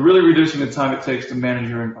 So really reducing the time it takes to manage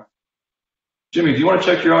your environment. Jimmy, do you want to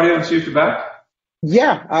check your audio and see if you're back?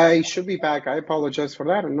 Yeah, I should be back. I apologize for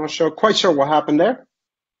that. I'm not quite sure what happened there.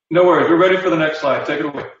 No worries. We're ready for the next slide. Take it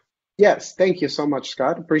away. Yes, thank you so much,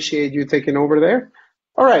 Scott. Appreciate you taking over there.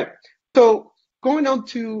 All right. So going on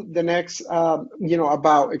to the next,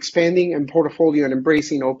 about expanding and portfolio and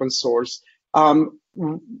embracing open source.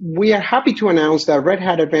 We are happy to announce that Red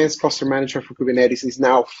Hat Advanced Cluster Manager for Kubernetes is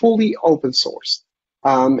now fully open source.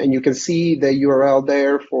 And you can see the URL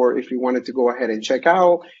there for if you wanted to go ahead and check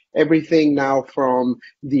out everything now from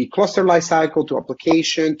the cluster lifecycle to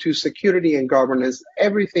application to security and governance.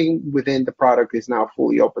 Everything within the product is now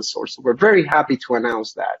fully open source. So we're very happy to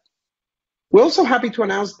announce that. We're also happy to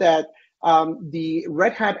announce that the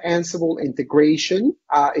Red Hat Ansible integration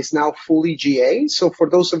is now fully GA. So for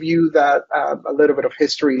those of you that a little bit of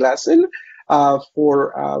history lesson,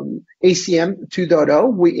 for ACM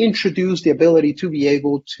 2.0, we introduced the ability to be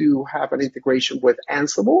able to have an integration with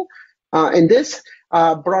Ansible. And this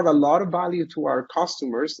brought a lot of value to our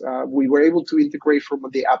customers. We were able to integrate from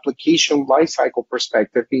the application lifecycle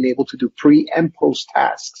perspective, being able to do pre and post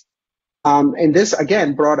tasks. And this,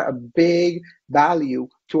 again, brought a big value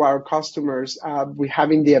to our customers. We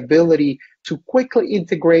having the ability to quickly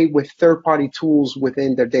integrate with third-party tools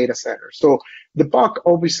within their data center. So the buck,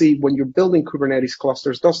 obviously, when you're building Kubernetes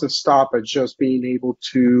clusters, doesn't stop at just being able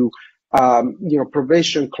to,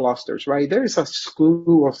 provision clusters, right? There is a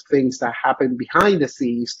slew of things that happen behind the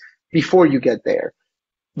scenes before you get there.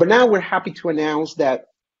 But now we're happy to announce that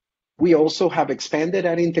We also have expanded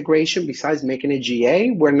that integration. Besides making it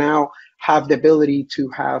GA, we now have the ability to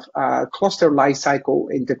have cluster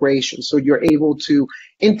lifecycle integration. So you're able to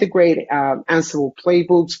integrate Ansible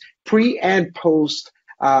playbooks pre and post,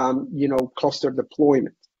 cluster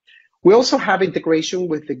deployment. We also have integration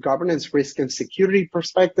with the governance, risk, and security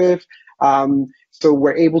perspective. So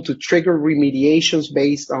we're able to trigger remediations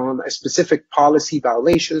based on a specific policy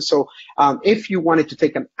violation. So if you wanted to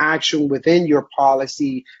take an action within your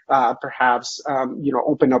policy, perhaps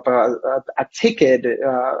open up a ticket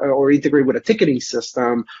or integrate with a ticketing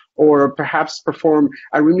system, or perhaps perform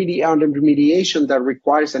a remediation that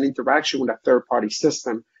requires an interaction with a third-party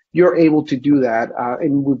system, you're able to do that,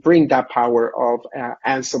 and we bring that power of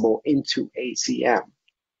Ansible into ACM.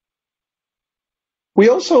 We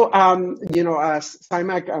also, as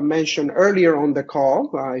Simak mentioned earlier on the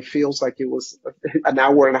call, it feels like it was an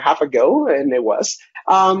hour and a half ago, and it was,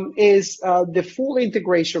 is the full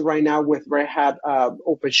integration right now with Red Hat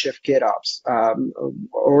OpenShift GitOps,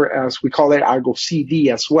 or as we call it, Argo CD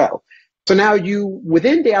as well. So now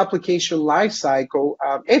within the application lifecycle,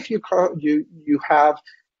 if you have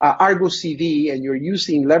Argo CD and you're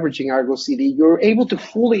leveraging Argo CD, you're able to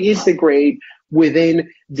fully integrate within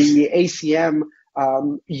the ACM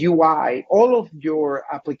UI, all of your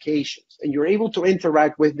applications, and you're able to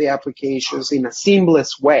interact with the applications in a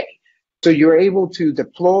seamless way. So you're able to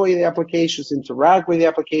deploy the applications, interact with the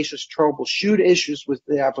applications, troubleshoot issues with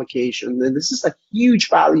the application. And this is a huge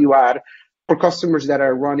value add for customers that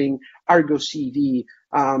are running Argo CD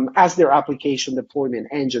as their application deployment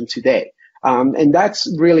engine today. And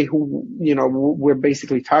that's really who, we're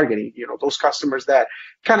basically targeting, those customers that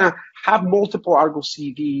kind of have multiple Argo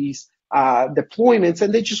CDs, deployments,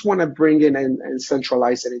 and they just want to bring in and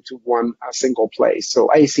centralize it into one single place. So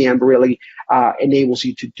ACM really enables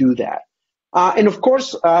you to do that. And of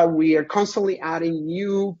course, we are constantly adding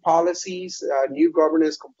new policies, new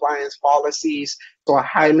governance compliance policies. So I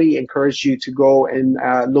highly encourage you to go and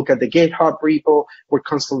look at the GitHub repo. We're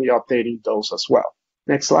constantly updating those as well.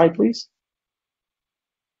 Next slide, please.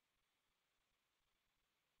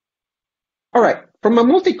 All right. From a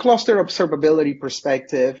multi-cluster observability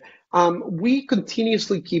perspective, we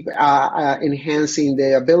continuously keep enhancing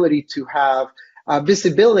the ability to have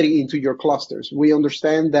visibility into your clusters. We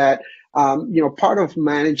understand that part of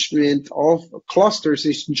management of clusters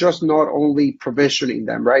is just not only provisioning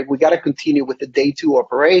them, right? We got to continue with the day two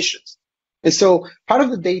operations. And so part of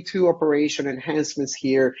the day two operation enhancements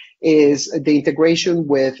here is the integration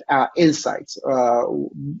with Insights.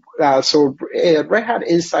 So Red Hat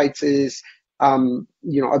Insights is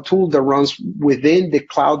a tool that runs within the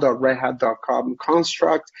cloud.redhat.com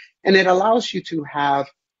construct, and it allows you to have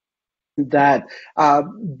that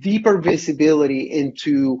deeper visibility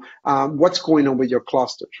into what's going on with your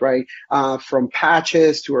clusters, right? From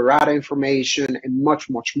patches to errata information and much,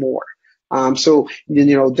 much more. So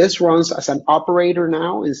this runs as an operator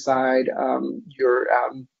now inside your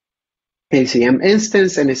ACM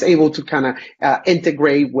instance, and is able to kind of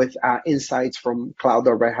integrate with insights from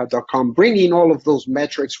cloud.redhat.com, bringing all of those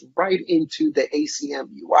metrics right into the ACM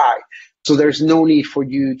UI. So there's no need for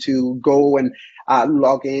you to go and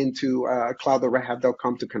log into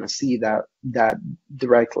cloud.redhat.com to kind of see that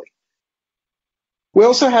directly. We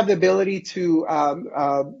also have the ability to,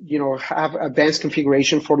 have advanced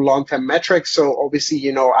configuration for long-term metrics. So obviously,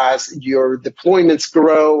 as your deployments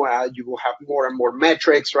grow, you will have more and more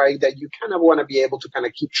metrics, right, that you kind of want to be able to kind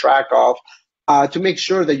of keep track of to make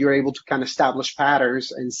sure that you're able to kind of establish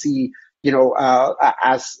patterns and see,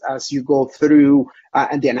 as you go through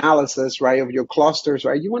and the analysis, right, of your clusters,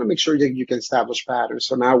 right, you want to make sure that you can establish patterns.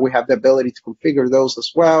 So now we have the ability to configure those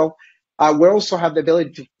as well. We also have the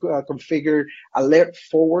ability to configure alert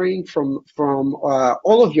forwarding from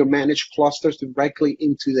all of your managed clusters directly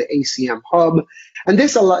into the ACM hub. And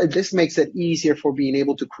this makes it easier for being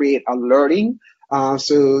able to create alerting.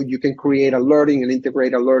 So you can create alerting and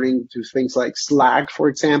integrate alerting to things like Slack, for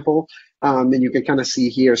example. And you can kind of see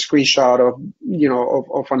here a screenshot of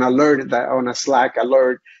an alert that on a Slack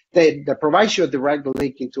alert that provides you a direct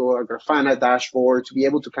link into a Grafana dashboard to be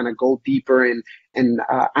able to kind of go deeper and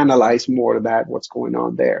analyze more of that, what's going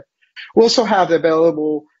on there. We also have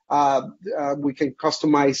available, we can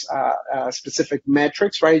customize specific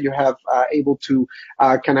metrics, right? You have able to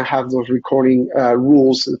kind of have those recording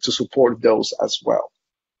rules to support those as well.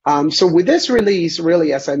 So with this release,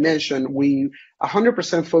 really, as I mentioned, we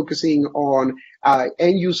 100% focusing on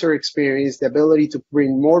end user experience, the ability to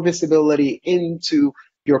bring more visibility into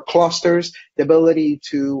your clusters, the ability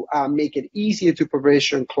to make it easier to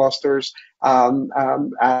provision clusters at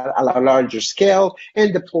a larger scale,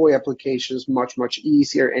 and deploy applications much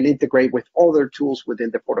easier and integrate with other tools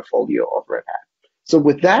within the portfolio of Red Hat. So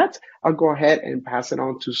with that, I'll go ahead and pass it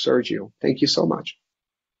on to Sergio. Thank you so much.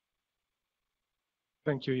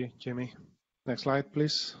 Thank you, Jimmy. Next slide,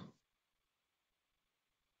 please.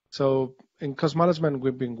 So in cost management,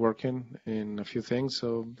 we've been working in a few things.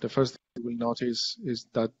 So the first thing you will notice is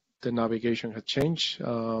that the navigation has changed.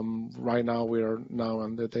 Right now, we are now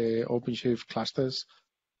under the OpenShift clusters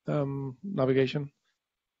navigation.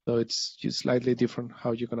 So it's just slightly different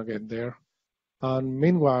how you're going to get there. And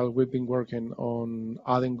meanwhile, we've been working on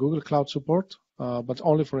adding Google Cloud support, but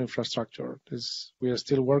only for infrastructure. We are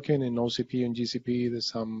still working in OCP and GCP. There's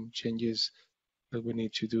some changes that we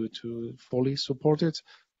need to do to fully support it,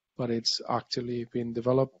 but it's actually been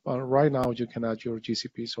developed. Right now, you can add your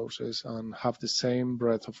GCP sources and have the same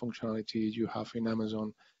breadth of functionality you have in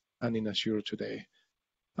Amazon and in Azure today.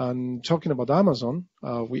 And talking about Amazon,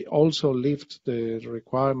 we also lift the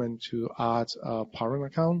requirement to add a parent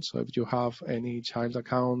account. So if you have any child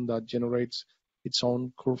account that generates its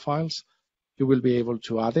own curl files, you will be able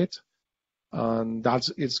to add it. And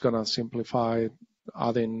it's going to simplify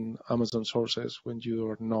adding Amazon sources when you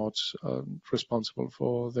are not responsible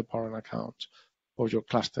for the parent account or your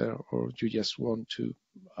cluster, or you just want to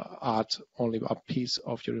add only a piece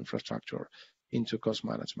of your infrastructure into cost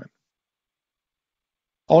management.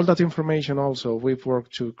 All that information also, we've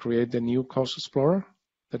worked to create the new Cost Explorer,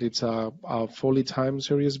 that it's a fully time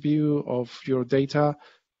series view of your data.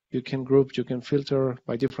 You can group, you can filter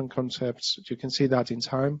by different concepts. You can see that in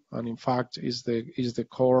time, and in fact is the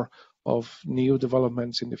core of new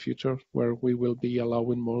developments in the future, where we will be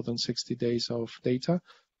allowing more than 60 days of data.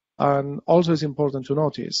 And also it's important to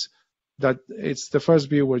notice that it's the first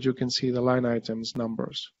view where you can see the line items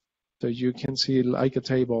numbers. So you can see, like a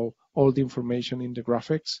table, all the information in the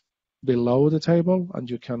graphics below the table, and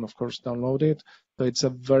you can, of course, download it. So it's a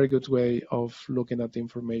very good way of looking at the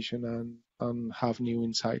information and have new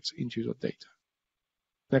insights into your data.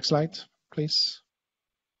 Next slide, please.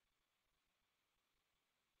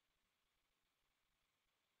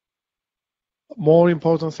 More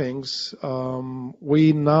important things.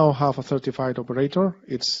 We now have a certified operator.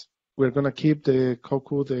 We're going to keep the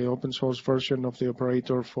Koku, the open source version of the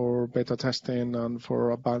operator, for beta testing and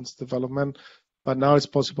for advanced development. But now it's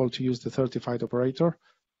possible to use the certified operator.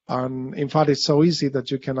 And in fact, it's so easy that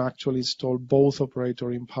you can actually install both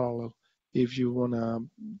operators in parallel. If you want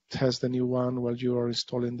to test the new one while you are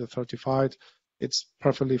installing the certified, it's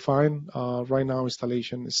perfectly fine. Right now,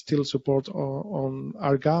 installation is still support on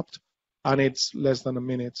air-gapped, and it's less than a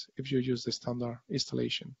minute if you use the standard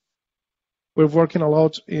installation. We're working a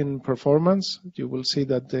lot in performance. You will see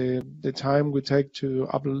that the time we take to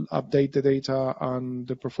update the data and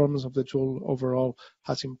the performance of the tool overall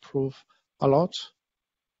has improved a lot.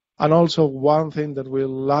 And also one thing that we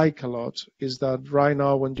like a lot is that right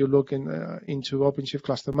now when you look into OpenShift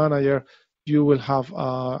Cluster Manager, you will have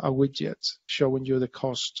a widget showing you the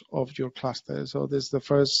cost of your cluster. So this is the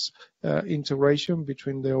first integration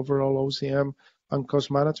between the overall OCM and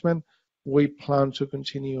cost management. We plan to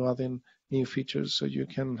continue adding new features so you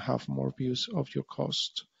can have more views of your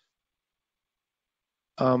cost.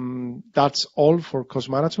 That's all for cost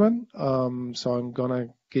management. So I'm gonna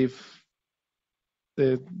give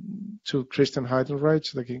to Christian Heidelreich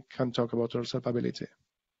so that he can talk about observability.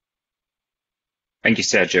 Thank you,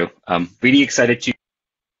 Sergio. I'm really excited to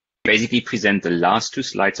basically present the last two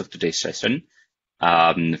slides of today's session.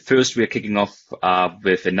 First, we're kicking off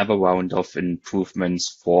with another round of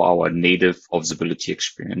improvements for our native observability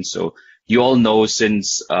experience. So you all know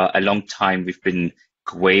since a long time we've been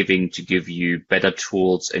craving to give you better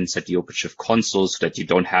tools inside the OpenShift console so that you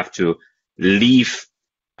don't have to leave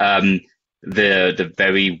the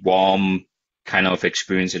very warm kind of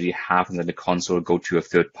experience that you have in the console, go to a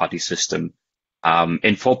third-party system.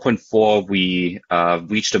 In 4.4, we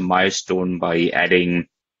reached a milestone by adding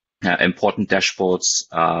important dashboards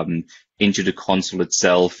into the console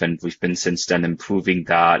itself, and we've been since then improving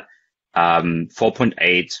that.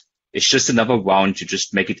 4.8 is just another round to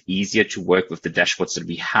just make it easier to work with the dashboards that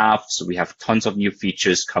we have. So we have tons of new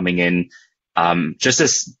features coming in.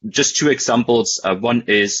 Just two examples. One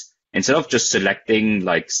is instead of just selecting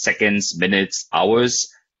like seconds, minutes, hours,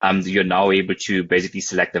 you're now able to basically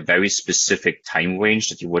select a very specific time range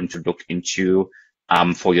that you want to look into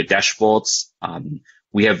for your dashboards.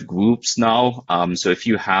 We have groups now. So if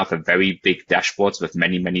you have a very big dashboards with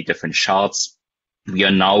many, many different charts, we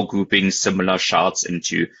are now grouping similar charts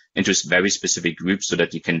into very specific groups so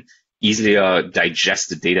that you can easily digest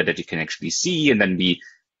the data that you can actually see. And then we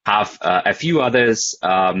have a few others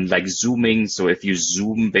like zooming. So if you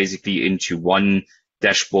zoom basically into one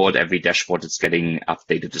dashboard, every dashboard is getting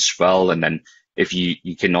updated as well. And then if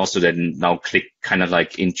you can also then now click kind of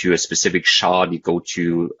like into a specific shard, you go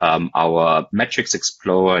to our metrics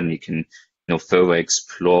explorer, and you can further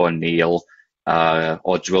explore and nail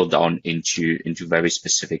or drill down into very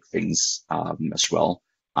specific things as well.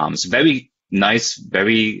 It's very nice,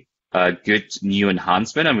 very good new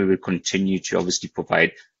enhancement, and we will continue to obviously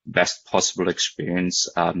provide best possible experience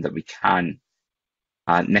that we can.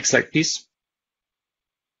 Next slide, please.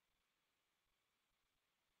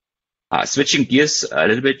 Switching gears a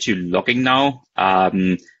little bit to logging now.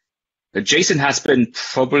 JSON has been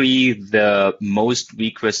probably the most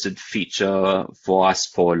requested feature for us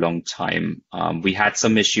for a long time. We had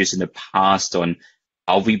some issues in the past on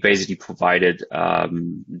how we basically provided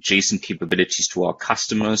JSON capabilities to our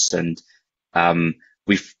customers, and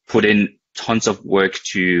we've put in tons of work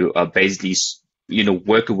to basically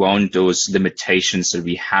work around those limitations that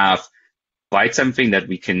we have, provide something that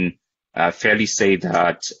we can fairly say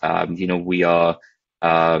that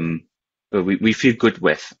we feel good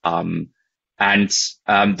with. And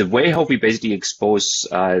the way how we basically expose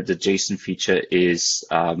the JSON feature is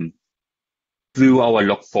through our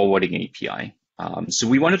log forwarding API. So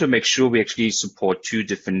we wanted to make sure we actually support two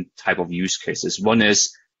different type of use cases. One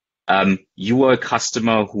is you are a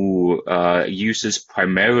customer who uses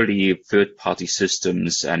primarily third-party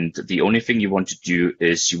systems, and the only thing you want to do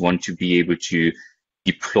is you want to be able to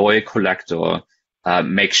deploy a collector,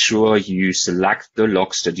 make sure you select the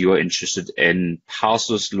logs that you are interested in, pass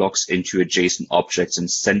those logs into a JSON object, and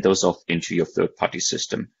send those off into your third-party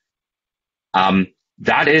system.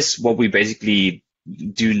 That is what we basically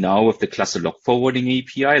do now with the cluster log forwarding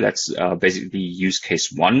API. That's basically use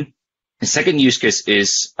case one. The second use case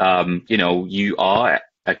is, you are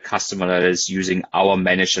a customer that is using our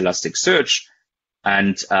managed Elasticsearch,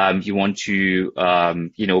 and you want to,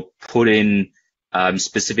 put in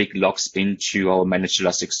specific logs into our managed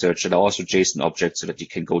Elasticsearch that are also JSON objects, so that you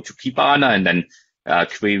can go to Kibana and then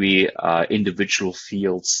query individual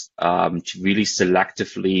fields to really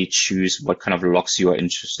selectively choose what kind of logs you are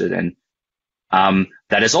interested in.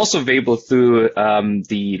 That is also available through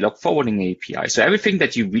the log forwarding API. So everything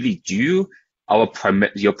that you really do,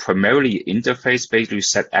 your primarily interface basically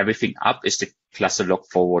set everything up is the cluster log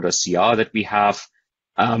forwarder CR that we have.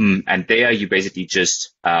 And there you basically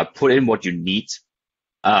just put in what you need,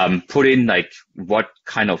 put in like what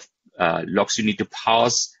kind of logs you need to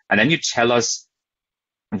parse, and then you tell us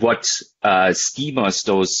what schemas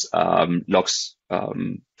those logs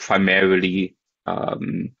primarily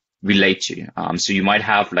relate to. So you might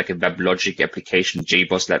have like a WebLogic application,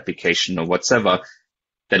 JBoss application, or whatever,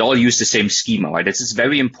 that all use the same schema, right? This is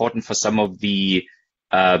very important for some of the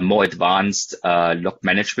more advanced log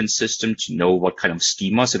management system to know what kind of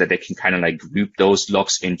schema, so that they can kind of like group those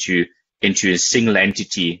logs into a single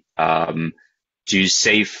entity to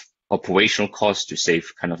save operational costs, to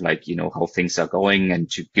save kind of like, how things are going,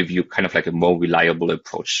 and to give you kind of like a more reliable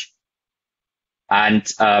approach. And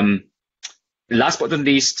last but not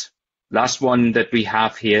least, last one that we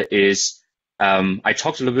have here is, I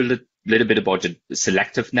talked a little bit about the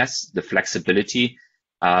selectiveness, the flexibility.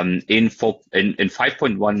 In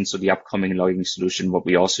 5.1, so the upcoming logging solution, what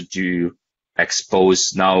we also do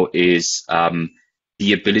expose now is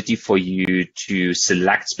the ability for you to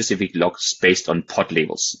select specific logs based on pod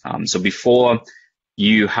labels. So before,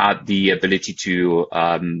 you had the ability to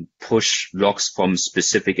push logs from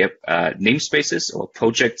specific namespaces or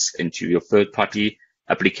projects into your third-party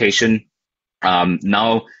application.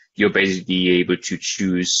 Now you're basically able to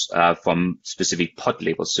choose from specific pod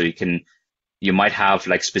labels. So you might have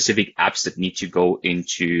like specific apps that need to go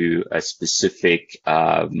into a specific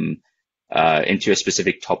topic,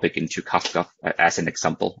 into Kafka as an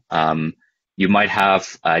example. You might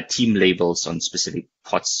have team labels on specific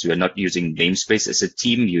pods. So you're not using namespace as a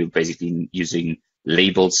team. You're basically using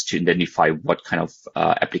labels to identify what kind of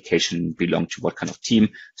application belong to what kind of team.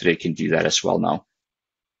 So they can do that as well now.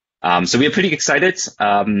 So we are pretty excited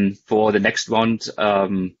for the next round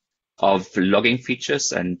of logging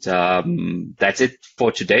features. And that's it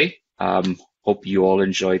for today. Hope you all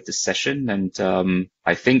enjoyed the session. And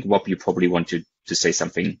I think, Rob, you probably wanted to say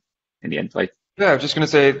something in the end, right? Yeah, I was just going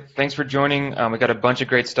to say thanks for joining. We got a bunch of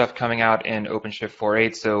great stuff coming out in OpenShift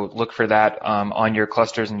 4.8, so look for that on your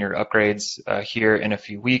clusters and your upgrades here in a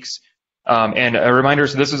few weeks. And a reminder,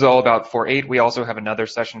 so this is all about 4.8. We also have another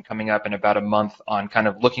session coming up in about a month on kind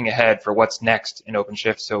of looking ahead for what's next in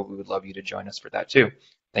OpenShift, so we would love you to join us for that too.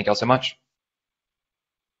 Thank you all so much.